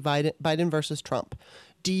going to be Biden versus Trump.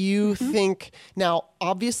 Do you think, now,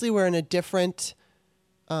 obviously we're in a different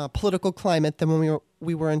political climate than when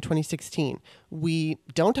we were in 2016. We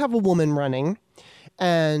don't have a woman running,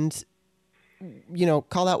 and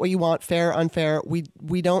call that what you want, fair, unfair.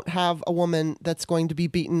 We don't have a woman that's going to be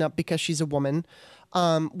beaten up because she's a woman.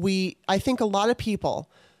 I think a lot of people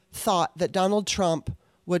thought that Donald Trump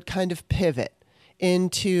would kind of pivot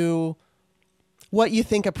into what you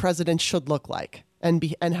think a president should look like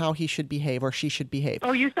and how he should behave or she should behave.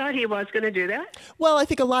 Oh, you thought he was going to do that? Well, I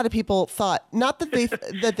think a lot of people thought, not that they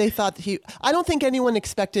thought that I don't think anyone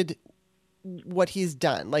expected what he's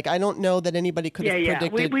done. Like, I don't know that anybody could have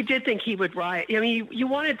predicted. Yeah, we did think he would riot. I mean, you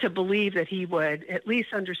wanted to believe that he would at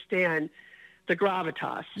least understand the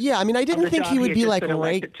gravitas. Yeah, I mean, I didn't think he would be like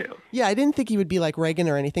Reagan. Yeah, I didn't think he would be like Reagan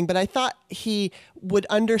or anything, but I thought he would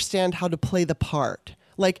understand how to play the part.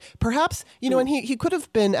 Like, perhaps, and he could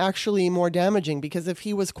have been actually more damaging, because if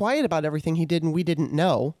he was quiet about everything he did and we didn't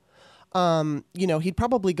know, he'd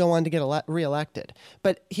probably go on to get reelected.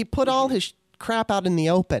 But he put all his crap out in the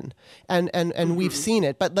open, and we've seen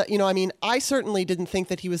it. But I certainly didn't think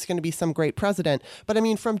that he was going to be some great president. But I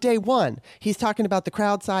mean, from day one, he's talking about the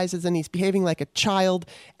crowd sizes and he's behaving like a child.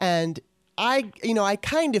 And I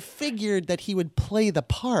kind of figured that he would play the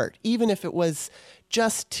part, even if it was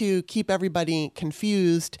just to keep everybody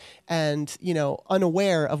confused and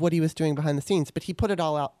unaware of what he was doing behind the scenes. But he put it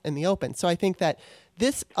all out in the open. So I think that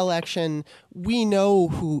this election, we know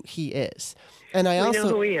who he is. And we know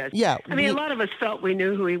who he is. Yeah. I mean, a lot of us felt we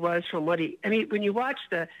knew who he was from what when you watch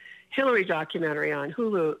the Hillary documentary on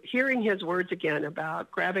Hulu, hearing his words again about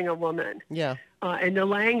grabbing a woman. Yeah. And the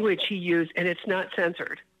language he used, and it's not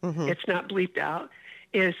censored, it's not bleeped out,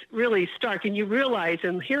 is really stark. And you realize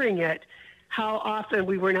in hearing it how often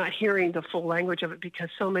we were not hearing the full language of it, because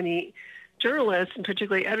so many journalists and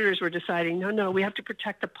particularly editors were deciding, no, we have to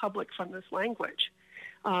protect the public from this language.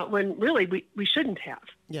 When really we shouldn't have.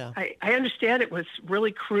 Yeah, I understand it was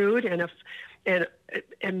really crude and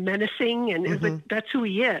menacing, but that's who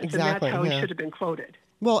he is, exactly, and that's how he should have been quoted.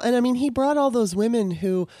 Well, and I mean, he brought all those women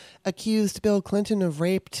who accused Bill Clinton of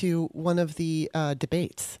rape to one of the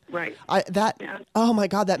debates. Right. Oh my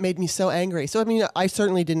God, that made me so angry. So I mean, I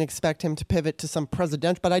certainly didn't expect him to pivot to some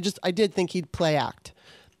president, but I did think he'd play act,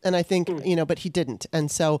 and I think but he didn't,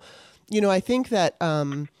 and so I think that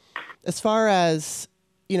as far as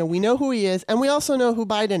we know who he is, and we also know who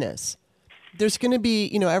Biden is. There's going to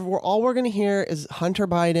be, all we're going to hear is Hunter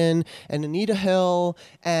Biden and Anita Hill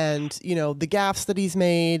and, the gaffes that he's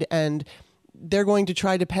made, and they're going to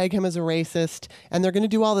try to peg him as a racist, and they're going to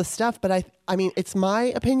do all this stuff. But I mean, it's my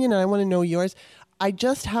opinion, and I want to know yours. I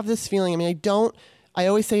just have this feeling. I mean, I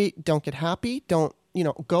always say, don't get happy. Don't,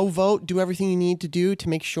 go vote, do everything you need to do to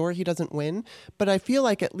make sure he doesn't win. But I feel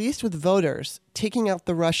like at least with voters, taking out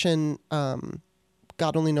the Russian,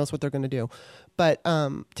 God only knows what they're going to do, but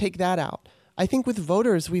take that out. I think with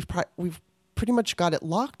voters, we've pretty much got it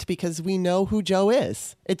locked because we know who Joe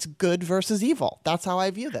is. It's good versus evil. That's how I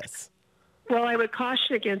view this. Well, I would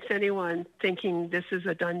caution against anyone thinking this is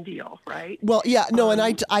a done deal, right? Well, yeah, no, and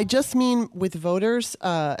I just mean with voters,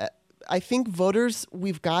 I think voters,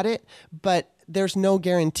 we've got it, but there's no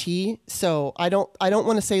guarantee. So I don't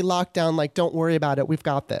want to say lockdown, like don't worry about it, we've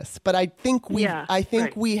got this. But I think we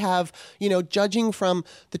have, judging from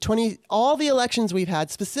all the elections we've had,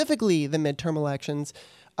 specifically the midterm elections,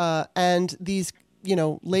 and these,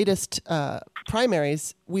 latest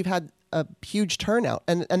primaries, we've had a huge turnout,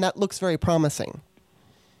 and that looks very promising.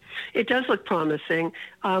 It does look promising.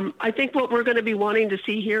 I think what we're going to be wanting to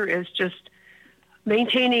see here is just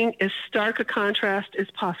maintaining as stark a contrast as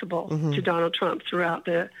possible to Donald Trump throughout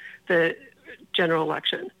the general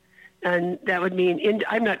election. And that would mean,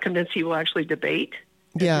 I'm not convinced he will actually debate.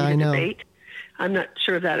 Yeah, I know. Debate. I'm not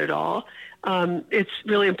sure of that at all. It's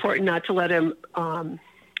really important not to let him,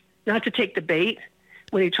 not to take the bait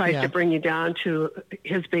when he tries to bring you down to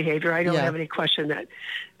his behavior. I don't have any question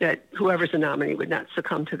that whoever's the nominee would not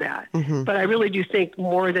succumb to that. But I really do think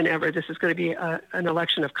more than ever, this is going to be an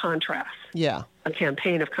election of contrast. Yeah. a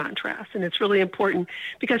campaign of contrast. And it's really important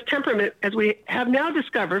because temperament, as we have now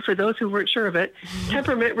discovered, for those who weren't sure of it,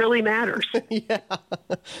 temperament really matters. Yeah.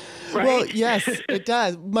 Right? Well, yes, it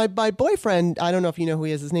does. My boyfriend, I don't know if you know who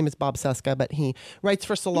he is. His name is Bob Seska, but he writes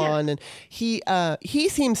for Salon, and he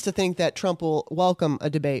seems to think that Trump will welcome a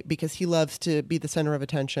debate because he loves to be the center of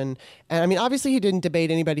attention. And I mean, obviously, he didn't debate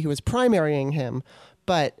anybody who was primarying him,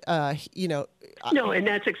 but no, and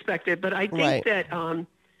that's expected. But I think that.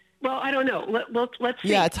 Well, I don't know. Let's see.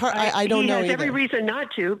 Yeah, it's hard. I don't know either. He has every reason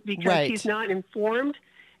not to because he's not informed,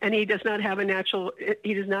 and he does not have an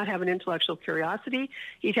intellectual curiosity.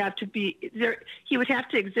 He'd have to be there. He would have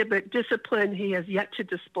to exhibit discipline he has yet to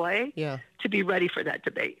display to be ready for that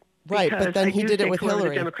debate. Right, but then he did it with Hillary.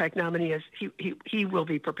 The Democratic nominee is he will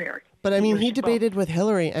be prepared. But I mean, he debated with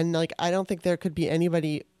Hillary, and I don't think there could be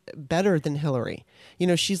anybody better than Hillary.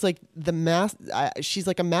 She's like she's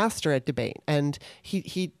like a master at debate, and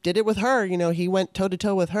he did it with her. He went toe to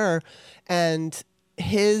toe with her, and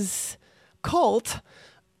his cult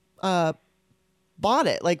bought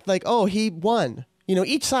it. Oh, he won.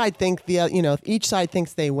 Each side each side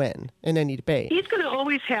thinks they win in any debate. He's going to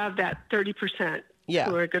always have that 30%.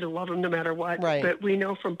 Who are going to love him no matter what. Right. But we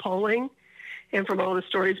know from polling and from all the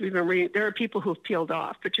stories we've been reading, there are people who've peeled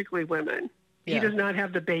off, particularly women. Yeah. He does not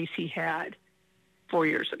have the base he had 4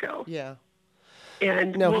 years ago. Yeah.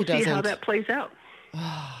 And we'll see how that plays out.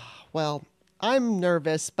 Well, I'm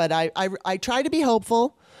nervous, but I try to be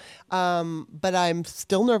hopeful. But I'm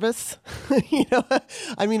still nervous.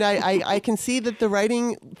 I mean, I can see that the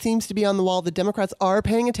writing seems to be on the wall. The Democrats are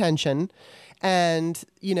paying attention. And,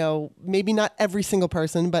 maybe not every single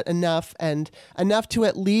person, but enough to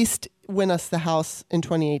at least win us the House in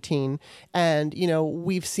 2018. And,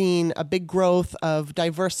 we've seen a big growth of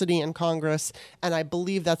diversity in Congress, and I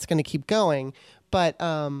believe that's going to keep going. But,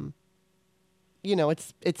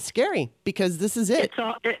 it's scary because this is it.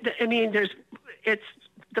 The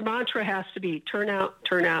mantra has to be turn out,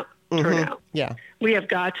 turn out, turn out. Yeah. We have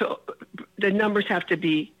got to, the numbers have to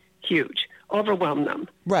be huge. Overwhelm them.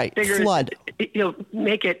 Right. Flood.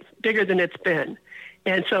 Make it bigger than it's been.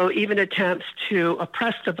 And so even attempts to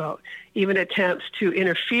oppress the vote, even attempts to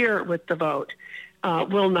interfere with the vote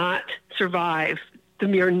will not survive the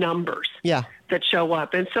mere numbers that show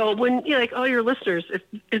up. And so when, all your listeners,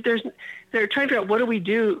 if they're trying to figure out what do we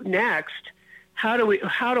do next, how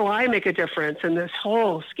do I make a difference in this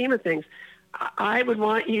whole scheme of things, I would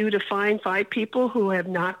want you to find 5 people who have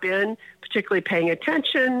not been particularly paying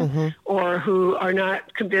attention or who are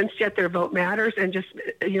not convinced yet their vote matters and just,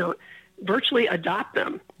 virtually adopt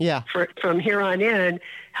them from here on in,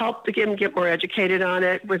 help them get more educated on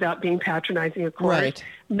it without being patronizing, of course. Right.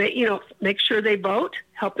 Make sure they vote,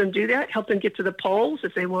 help them do that, help them get to the polls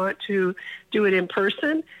if they want to do it in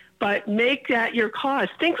person. But make that your cause.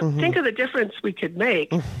 Think of the difference we could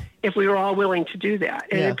make if we were all willing to do that.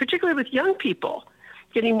 And particularly with young people,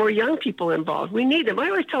 getting more young people involved. We need them. I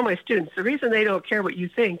always tell my students, the reason they don't care what you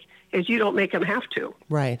think is you don't make them have to.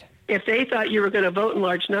 Right. If they thought you were going to vote in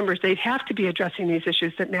large numbers, they'd have to be addressing these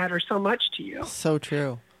issues that matter so much to you. So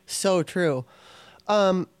true. So true.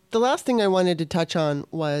 The last thing I wanted to touch on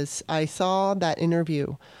was I saw that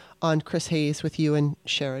interview on Chris Hayes with you and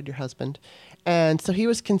Sherrod, your husband. And so he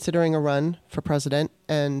was considering a run for president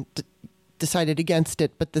and decided against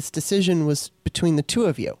it. But this decision was between the two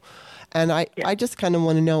of you. And I just kind of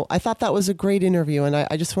want to know, I thought that was a great interview. And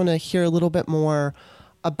I just want to hear a little bit more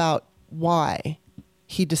about why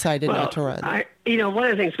he decided not to run. One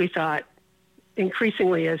of the things we thought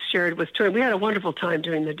increasingly as Sherrod was touring, we had a wonderful time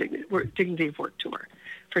doing the Dignity of Work tour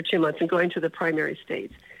for 2 months and going to the primary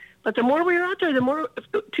states. But the more we were out there, the more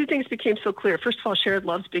 2 things became so clear. First of all, Sherrod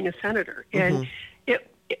loves being a senator. And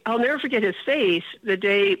I'll never forget his face the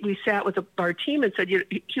day we sat with our team and said,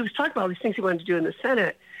 he was talking about all these things he wanted to do in the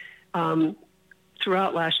Senate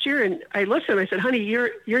throughout last year. And I listened, I said, honey,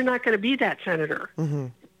 you're not going to be that senator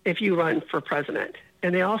if you run for president.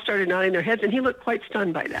 And they all started nodding their heads, and he looked quite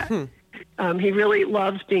stunned by that. He really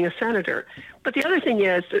loves being a senator. But the other thing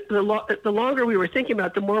is, the longer we were thinking about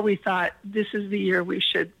it, the more we thought, this is the year we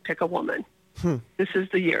should pick a woman. This is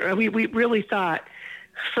the year. We really thought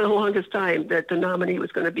for the longest time that the nominee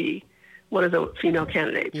was going to be one of the female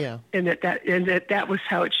candidates, and that was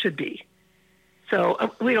how it should be.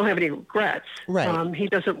 So we don't have any regrets. Right. He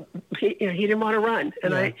didn't want to run,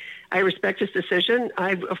 and I respect his decision.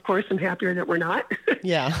 I, of course, am happier that we're not.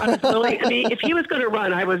 Yeah. I was willing. If he was going to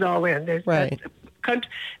run, I was all in. Right.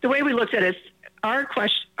 The way we looked at it, our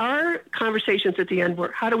conversations at the end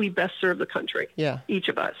were, how do we best serve the country? Yeah. Each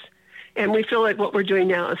of us. And we feel like what we're doing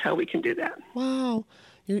now is how we can do that. Wow.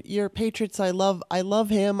 You're patriots. I love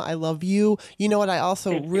him. I love you. You know what I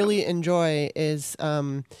also really enjoy is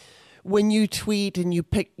when you tweet and you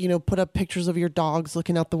put up pictures of your dogs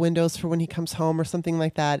looking out the windows for when he comes home or something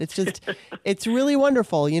like that. It's just, it's really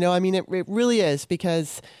wonderful. I mean, it really is,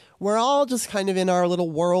 because we're all just kind of in our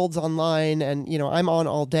little worlds online, and, I'm on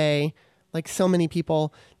all day. Like so many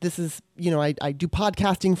people, this is, I do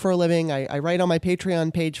podcasting for a living. I write on my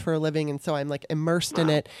Patreon page for a living. And so I'm like immersed in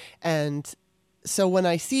it. And so when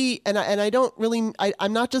I see, and I don't really,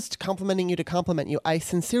 I'm not just complimenting you to compliment you. I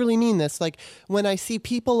sincerely mean this. Like when I see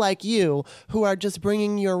people like you who are just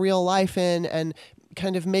bringing your real life in and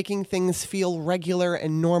kind of making things feel regular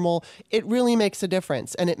and normal, it really makes a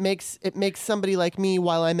difference. And it makes somebody like me,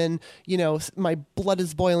 while I'm in, my blood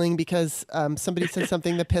is boiling because somebody said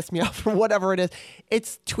something that pissed me off or whatever it is.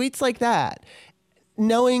 It's tweets like that.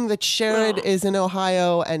 Knowing that Sherrod is in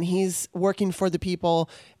Ohio and he's working for the people,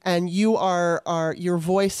 and you are your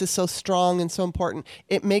voice is so strong and so important,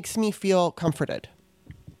 it makes me feel comforted.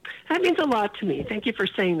 That means a lot to me. Thank you for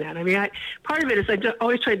saying that. I mean, part of it is I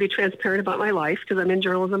always try to be transparent about my life because I'm in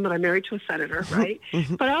journalism, but I'm married to a senator, right?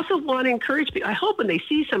 But I also want to encourage people. I hope when they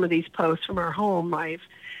see some of these posts from our home life,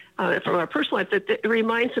 from our personal life, that it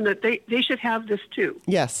reminds them that they should have this too.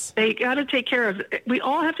 Yes. They got to take care of, we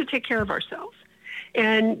all have to take care of ourselves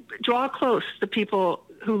and draw close the people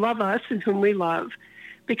who love us and whom we love,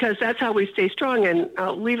 because that's how we stay strong. And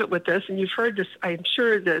I'll leave it with this, and you've heard this, I'm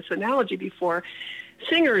sure, this analogy before.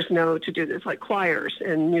 Singers know to do this, like choirs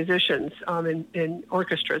and musicians in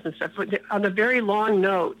orchestras and stuff. On the very long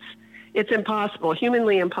notes, it's impossible,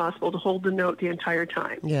 humanly impossible, to hold the note the entire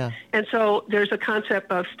time. Yeah. And so there's a concept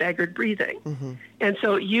of staggered breathing. Mm-hmm. And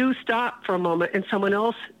so you stop for a moment and someone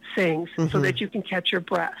else sings so that you can catch your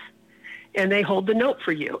breath. And they hold the note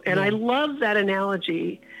for you. And I love that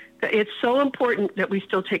analogy. It's so important that we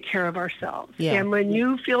still take care of ourselves. Yeah. And when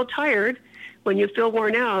you feel tired, when you feel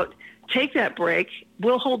worn out, take that break.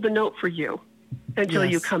 We'll hold the note for you until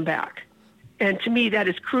you come back. And to me, that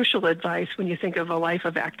is crucial advice when you think of a life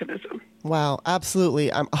of activism. Wow,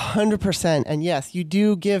 absolutely. I'm 100%. And yes, you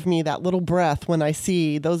do give me that little breath when I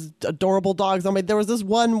see those adorable dogs. There was this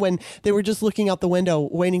one when they were just looking out the window,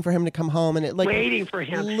 waiting for him to come home. And it waiting for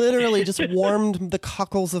him literally just warmed the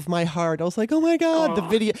cockles of my heart. I was like, oh my God, the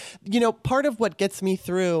video. Part of what gets me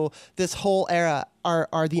through this whole era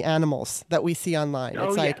are the animals that we see online.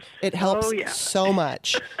 It's it helps so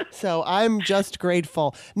much. So I'm just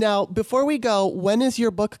grateful. Now, before we go, when is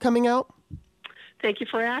your book coming out? Thank you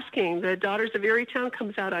for asking. The Daughters of Eerietown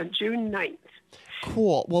comes out on June 9th.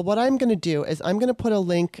 Cool. Well, what I'm going to do is I'm going to put a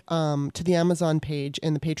link to the Amazon page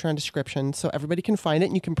in the Patreon description so everybody can find it,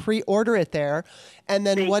 and you can pre-order it there. And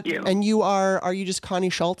then Thank you. And you are you just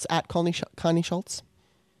Connie Schultz at Connie Schultz?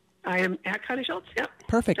 I am at Connie Schultz. Yep.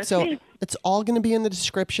 Perfect. That's so me. It's all going to be in the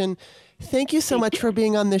description. Thank you so much for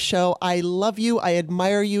being on this show. I love you. I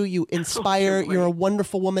admire you. You inspire. You're a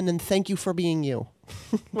wonderful woman, and thank you for being you.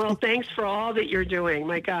 Well, thanks for all that you're doing.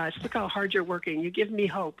 My gosh, look how hard you're working. You give me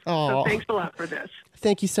hope. So thanks a lot for this.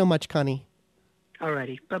 Thank you so much, Connie. All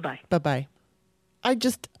righty. Bye-bye. Bye-bye.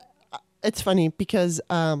 It's funny because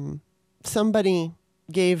somebody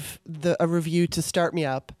gave a review to Start Me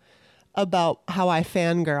Up about how I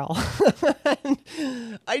fangirl.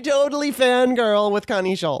 I totally fangirl with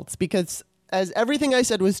Connie Schultz because as everything I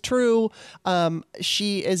said was true.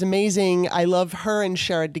 She is amazing. I love her and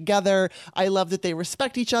Sherrod together. I love that they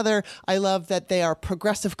respect each other. I love that they are a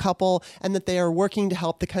progressive couple and that they are working to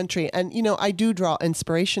help the country. And, I do draw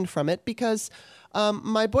inspiration from it because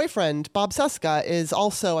my boyfriend, Bob Suska, is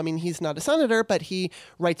also, he's not a senator, but he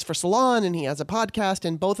writes for Salon and he has a podcast.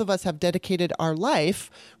 And both of us have dedicated our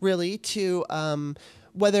life really to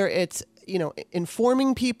whether it's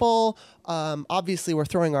informing people. Obviously, we're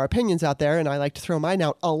throwing our opinions out there, and I like to throw mine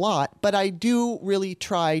out a lot. But I do really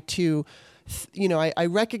try to, I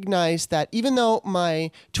recognize that even though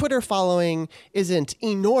my Twitter following isn't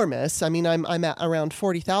enormous, I'm at around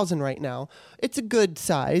 40,000 right now. It's a good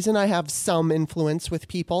size, and I have some influence with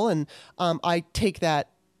people, and I take that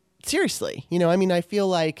seriously. I feel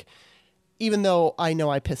like, even though I know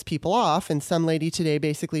I piss people off, and some lady today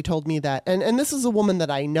basically told me that, and this is a woman that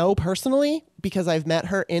I know personally because I've met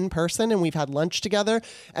her in person and we've had lunch together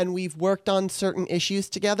and we've worked on certain issues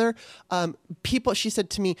together. She said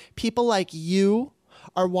to me, people like you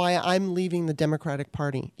are why I'm leaving the Democratic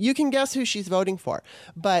Party. You can guess who she's voting for.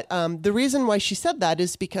 But the reason why she said that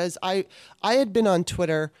is because I had been on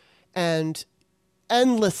Twitter and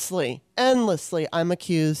endlessly I'm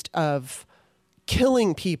accused of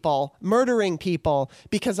killing people, murdering people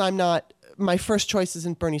because I'm not my first choice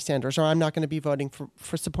isn't Bernie Sanders, or I'm not going to be voting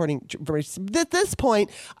for supporting Bernie. At this point,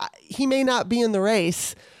 he may not be in the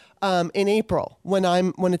race in April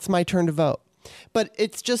when it's my turn to vote. But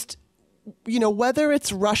it's just, whether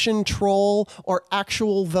it's Russian troll or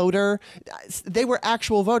actual voter, they were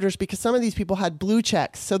actual voters because some of these people had blue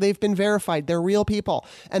checks. So they've been verified. They're real people.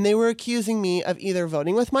 And they were accusing me of either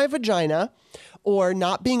voting with my vagina or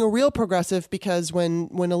not being a real progressive because when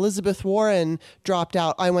Elizabeth Warren dropped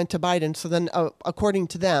out, I went to Biden. So then, according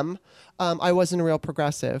to them, I wasn't a real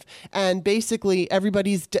progressive. And basically,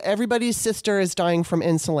 everybody's sister is dying from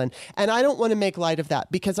insulin. And I don't want to make light of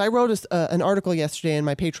that because I wrote an article yesterday in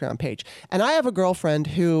my Patreon page. And I have a girlfriend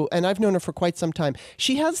who, and I've known her for quite some time,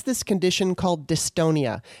 she has this condition called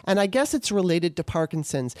dystonia. And I guess it's related to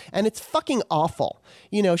Parkinson's. And it's fucking awful.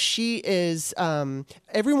 She is,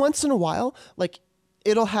 every once in a while, like,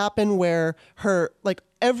 it'll happen where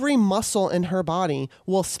every muscle in her body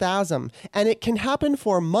will spasm, and it can happen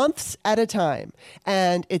for months at a time.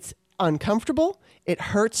 And it's uncomfortable. It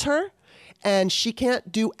hurts her, and she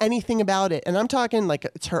can't do anything about it. And I'm talking like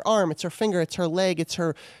it's her arm, it's her finger, it's her leg, it's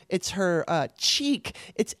her cheek,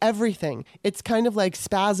 it's everything. It's kind of like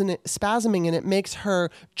spasming, and it makes her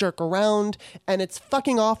jerk around, and it's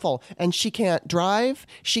fucking awful. And she can't drive,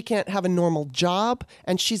 she can't have a normal job,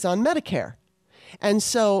 and she's on Medicare. And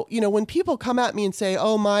so, when people come at me and say,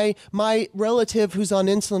 oh, my relative who's on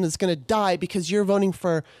insulin is going to die because you're voting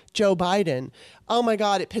for Joe Biden, oh my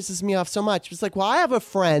God, it pisses me off so much. It's like, well, I have a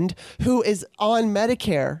friend who is on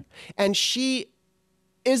Medicare and she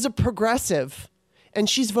is a progressive and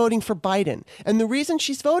she's voting for Biden. And the reason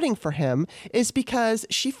she's voting for him is because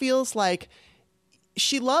she feels like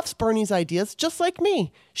she loves Bernie's ideas, just like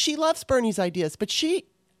me. She loves Bernie's ideas, but she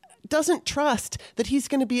doesn't trust that he's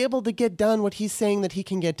going to be able to get done what he's saying that he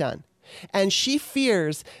can get done. And she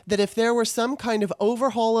fears that if there were some kind of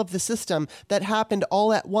overhaul of the system that happened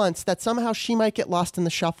all at once, that somehow she might get lost in the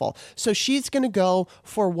shuffle. So she's going to go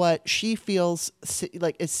for what she feels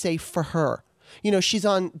like is safe for her. She's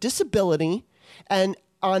on disability and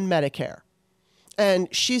on Medicare, and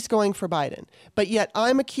she's going for Biden. But yet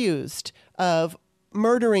I'm accused of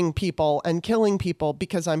murdering people and killing people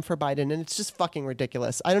because I'm for Biden. And it's just fucking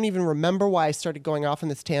ridiculous. I don't even remember why I started going off on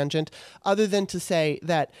this tangent other than to say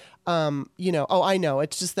that, I know.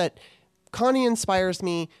 It's just that Connie inspires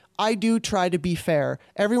me. I do try to be fair.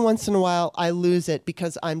 Every once in a while, I lose it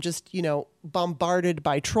because I'm just, bombarded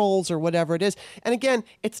by trolls or whatever it is. And again,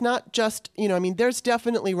 it's not just, there's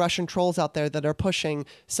definitely Russian trolls out there that are pushing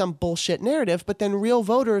some bullshit narrative, but then real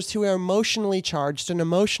voters who are emotionally charged and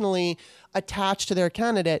emotionally attached to their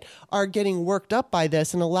candidate are getting worked up by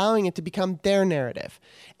this and allowing it to become their narrative.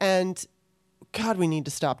 And God, we need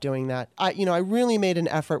to stop doing that. I really made an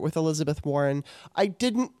effort with Elizabeth Warren. I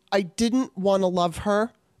didn't want to love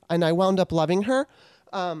her, and I wound up loving her.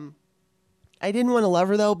 I didn't want to love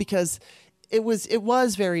her though because it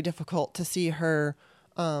was very difficult to see her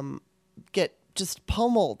get just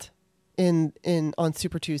pummeled on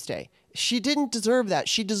Super Tuesday. She didn't deserve that.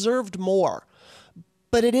 She deserved more.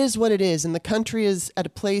 But it is what it is, and the country is at a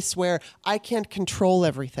place where I can't control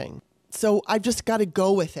everything. So I've just got to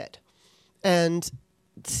go with it. And,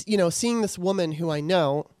 seeing this woman who I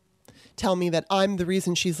know tell me that I'm the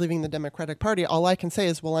reason she's leaving the Democratic Party, all I can say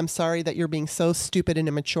is, well, I'm sorry that you're being so stupid and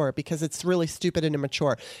immature, because it's really stupid and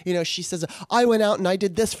immature. She says, I went out and I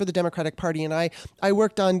did this for the Democratic Party, and I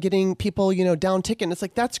worked on getting people, down ticket. And it's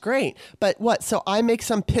like, that's great. But what? So I make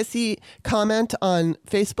some pissy comment on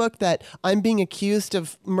Facebook that I'm being accused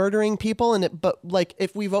of murdering people, but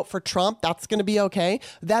if we vote for Trump, that's going to be okay.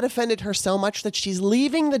 That offended her so much that she's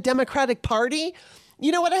leaving the Democratic Party.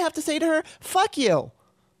 You know what I have to say to her? Fuck you.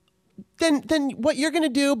 Then what you're going to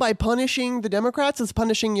do by punishing the Democrats is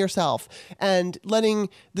punishing yourself and letting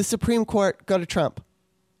the Supreme Court go to Trump.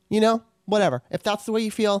 Whatever. If that's the way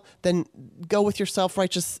you feel, then go with your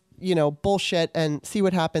self-righteous, bullshit and see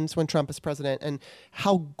what happens when Trump is president, and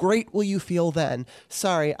how great will you feel then?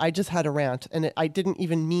 Sorry, I just had a rant, and I didn't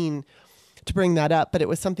even mean to bring that up, but it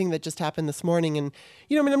was something that just happened this morning. And,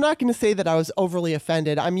 I'm not going to say that I was overly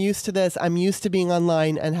offended. I'm used to this. I'm used to being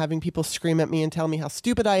online and having people scream at me and tell me how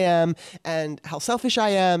stupid I am and how selfish I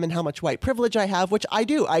am and how much white privilege I have, which I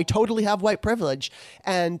do. I totally have white privilege.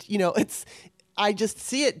 And, I just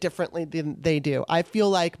see it differently than they do. I feel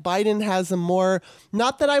like Biden has a more,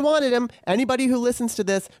 not that I wanted him. Anybody who listens to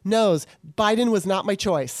this knows Biden was not my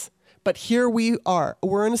choice. But here we are.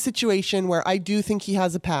 We're in a situation where I do think he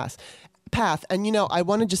has a path. And, I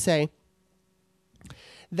wanted to say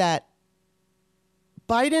that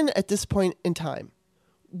Biden at this point in time,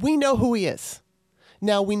 we know who he is.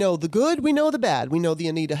 Now we know the good, we know the bad. We know the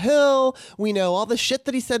Anita Hill, we know all the shit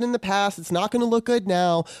that he said in the past. It's not going to look good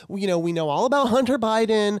now. We know all about Hunter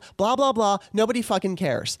Biden, blah, blah, blah. Nobody fucking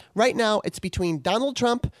cares. Right now, it's between Donald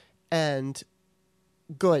Trump and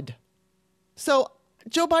good. So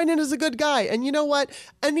Joe Biden is a good guy. And you know what?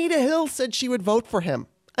 Anita Hill said she would vote for him.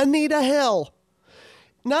 Anita Hill.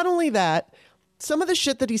 Not only that, some of the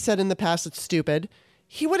shit that he said in the past that's stupid,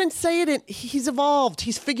 he wouldn't say it. He's evolved.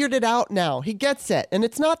 He's figured it out now. He gets it. And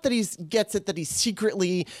it's not that he gets it that he's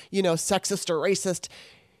secretly, sexist or racist.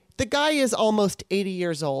 The guy is almost 80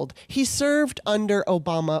 years old. He served under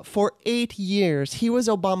Obama for 8 years. He was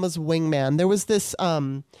Obama's wingman. There was this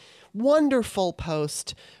wonderful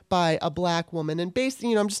post by a black woman. And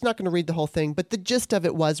basically, I'm just not going to read the whole thing, but the gist of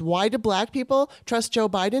it was, why do black people trust Joe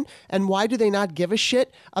Biden? And why do they not give a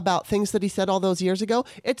shit about things that he said all those years ago?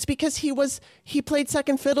 It's because he played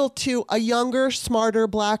second fiddle to a younger, smarter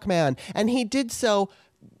black man. And he did so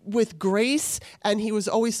with grace, and he was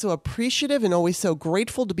always so appreciative and always so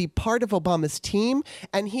grateful to be part of Obama's team.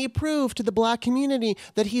 And he proved to the black community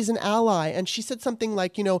that he's an ally. And she said something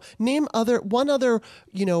like, name one other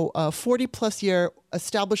 40 plus year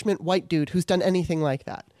establishment white dude who's done anything like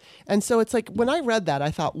that. And so it's like, when I read that, I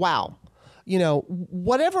thought, wow,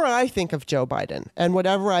 whatever I think of Joe Biden and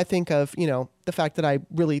whatever I think of, the fact that I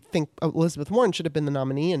really think Elizabeth Warren should have been the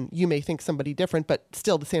nominee, and you may think somebody different, but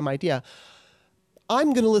still the same idea.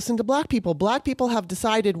 I'm going to listen to black people. Black people have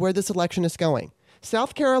decided where this election is going.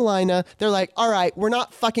 South Carolina, they're like, all right, we're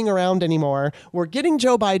not fucking around anymore. We're getting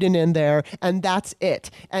Joe Biden in there, and that's it.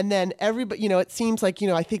 And then everybody, it seems like,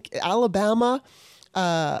 I think Alabama,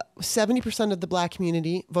 70% of the black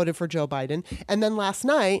community voted for Joe Biden. And then last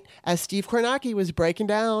night, as Steve Kornacki was breaking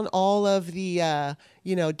down all of the,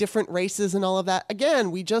 different races and all of that, again,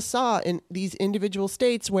 we just saw in these individual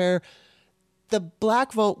states where the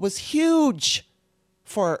black vote was huge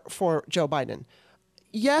for Joe Biden.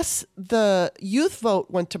 Yes, the youth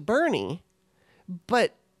vote went to Bernie,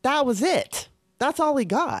 but that was it. That's all he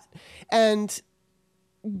got. And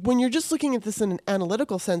when you're just looking at this in an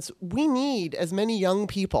analytical sense, we need as many young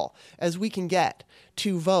people as we can get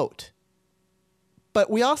to vote. But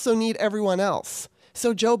we also need everyone else.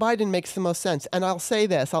 So Joe Biden makes the most sense. And I'll say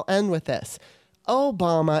this, I'll end with this.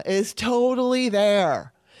 Obama is totally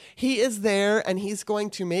there. He is there, and he's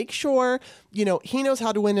going to make sure, he knows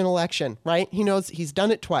how to win an election, right? He knows he's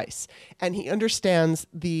done it twice, and he understands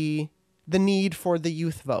the need for the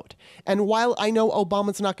youth vote. And while I know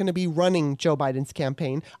Obama's not going to be running Joe Biden's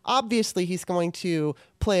campaign, obviously he's going to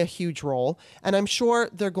play a huge role, and I'm sure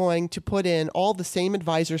they're going to put in all the same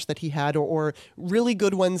advisors that he had, or really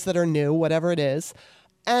good ones that are new, whatever it is.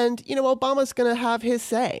 And, Obama's going to have his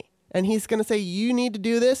say. And he's going to say, you need to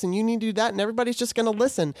do this and you need to do that. And everybody's just going to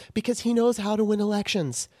listen because he knows how to win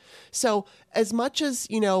elections. So as much as,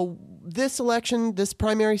 this election, this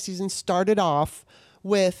primary season started off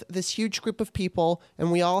with this huge group of people,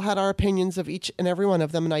 and we all had our opinions of each and every one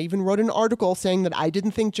of them. And I even wrote an article saying that I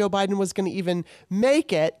didn't think Joe Biden was going to even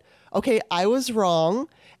make it. Okay, I was wrong.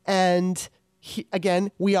 And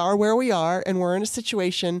again, we are where we are. And we're in a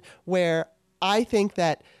situation where I think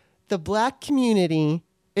that the black community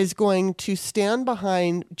is going to stand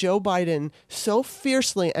behind Joe Biden so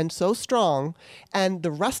fiercely and so strong, and the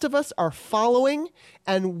rest of us are following,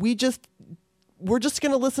 and we're just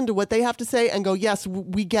going to listen to what they have to say and go, yes,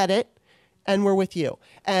 we get it, and we're with you.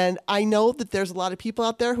 And I know that there's a lot of people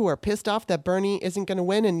out there who are pissed off that Bernie isn't going to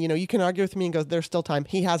win, and you can argue with me and go, there's still time.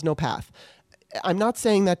 He has no path. I'm not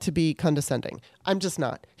saying that to be condescending. I'm just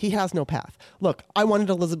not. He has no path. Look, I wanted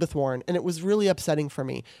Elizabeth Warren, and it was really upsetting for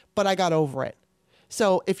me, but I got over it.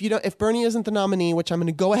 So if Bernie isn't the nominee, which I'm going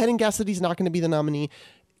to go ahead and guess that he's not going to be the nominee,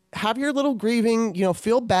 have your little grieving,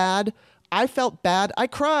 feel bad. I felt bad. I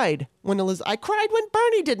cried when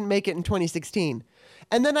Bernie didn't make it in 2016.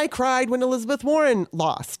 And then I cried when Elizabeth Warren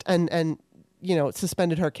lost and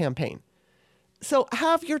suspended her campaign. So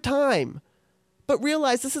have your time. But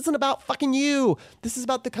realize this isn't about fucking you. This is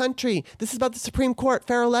about the country. This is about the Supreme Court,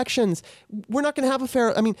 fair elections. We're not going to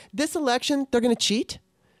have this election, they're going to cheat.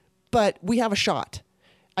 But we have a shot.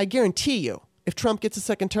 I guarantee you, if Trump gets a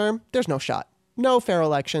second term, there's no shot. No fair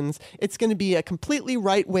elections. It's going to be a completely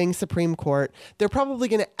right-wing Supreme Court. They're probably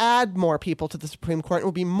going to add more people to the Supreme Court. It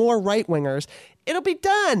will be more right-wingers. It'll be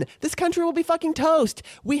done. This country will be fucking toast.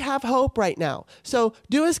 We have hope right now. So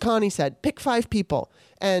do as Connie said. Pick 5 people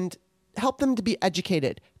and help them to be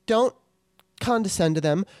educated. Don't condescend to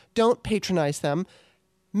them. Don't patronize them.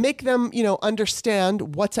 Make them,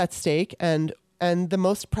 understand what's at stake and the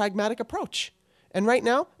most pragmatic approach. And right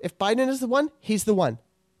now, if Biden is the one, he's the one.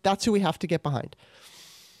 That's who we have to get behind.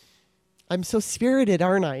 I'm so spirited,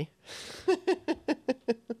 aren't I?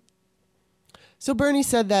 So Bernie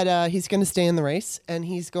said that he's going to stay in the race and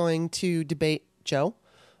he's going to debate Joe.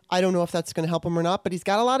 I don't know if that's going to help him or not, but he's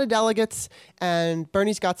got a lot of delegates and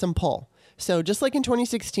Bernie's got some pull. So just like in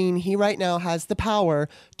 2016, he right now has the power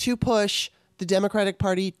to push the Democratic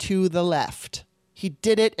Party to the left. He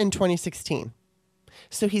did it in 2016.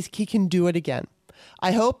 So he can do it again.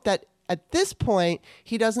 I hope that at this point,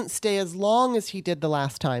 he doesn't stay as long as he did the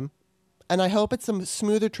last time. And I hope it's a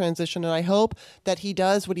smoother transition. And I hope that he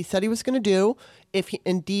does what he said he was going to do. If he,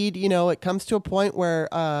 indeed, it comes to a point where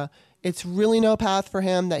it's really no path for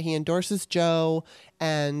him, that he endorses Joe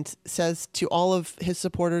and says to all of his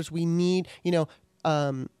supporters, we need,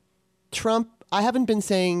 Trump. I haven't been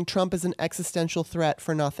saying Trump is an existential threat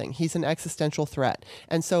for nothing. He's an existential threat.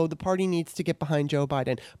 And so the party needs to get behind Joe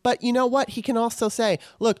Biden. But you know what? He can also say,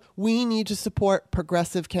 look, we need to support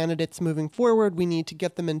progressive candidates moving forward. We need to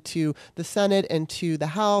get them into the Senate and to the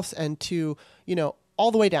House and to,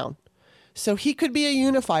 all the way down. So he could be a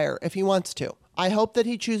unifier if he wants to. I hope that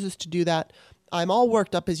he chooses to do that. I'm all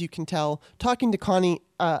worked up, as you can tell. Talking to Connie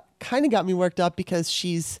kind of got me worked up because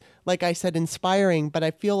she's, like I said, inspiring. But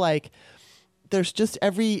I feel like there's just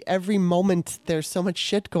every moment there's so much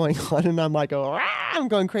shit going on and I'm like, I'm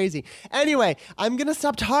going crazy. Anyway, I'm going to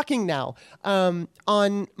stop talking now.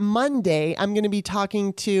 On Monday, I'm going to be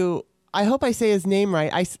talking to, I hope I say his name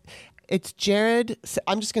right. It's Jared.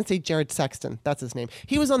 I'm just going to say Jared Sexton. That's his name.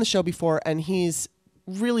 He was on the show before and he's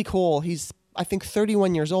really cool. He's, I think,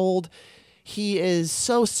 31 years old. He is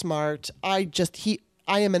so smart. I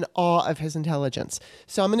am in awe of his intelligence.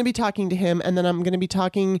 So I'm going to be talking to him and then I'm going to be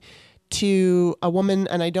talking to a woman,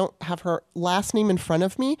 and I don't have her last name in front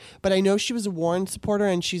of me, but I know she was a Warren supporter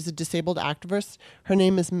and she's a disabled activist. Her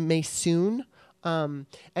name is Maysoon, and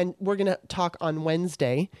we're going to talk on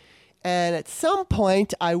Wednesday. And at some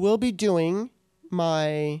point, I will be doing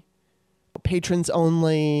my patrons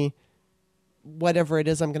only, whatever it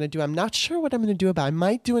is I'm going to do. I'm not sure what I'm going to do about it. I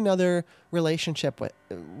might do another relationship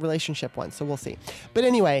one, so we'll see. But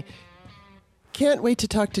anyway, can't wait to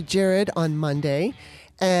talk to Jared on Monday.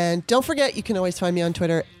 And don't forget, you can always find me on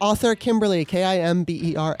Twitter, author Kimberly, Kimberley.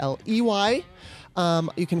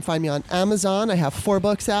 You can find me on Amazon. I have 4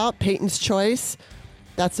 books out. Peyton's Choice.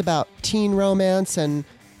 That's about teen romance and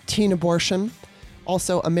teen abortion.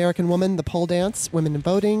 Also, American Woman, The Pole Dance, Women in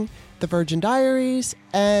Voting, The Virgin Diaries,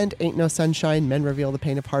 and Ain't No Sunshine, Men Reveal the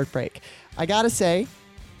Pain of Heartbreak. I gotta say,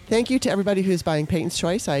 thank you to everybody who's buying Peyton's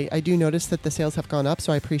Choice. I do notice that the sales have gone up,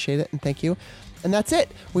 so I appreciate it, and thank you. And that's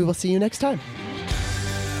it. We will see you next time.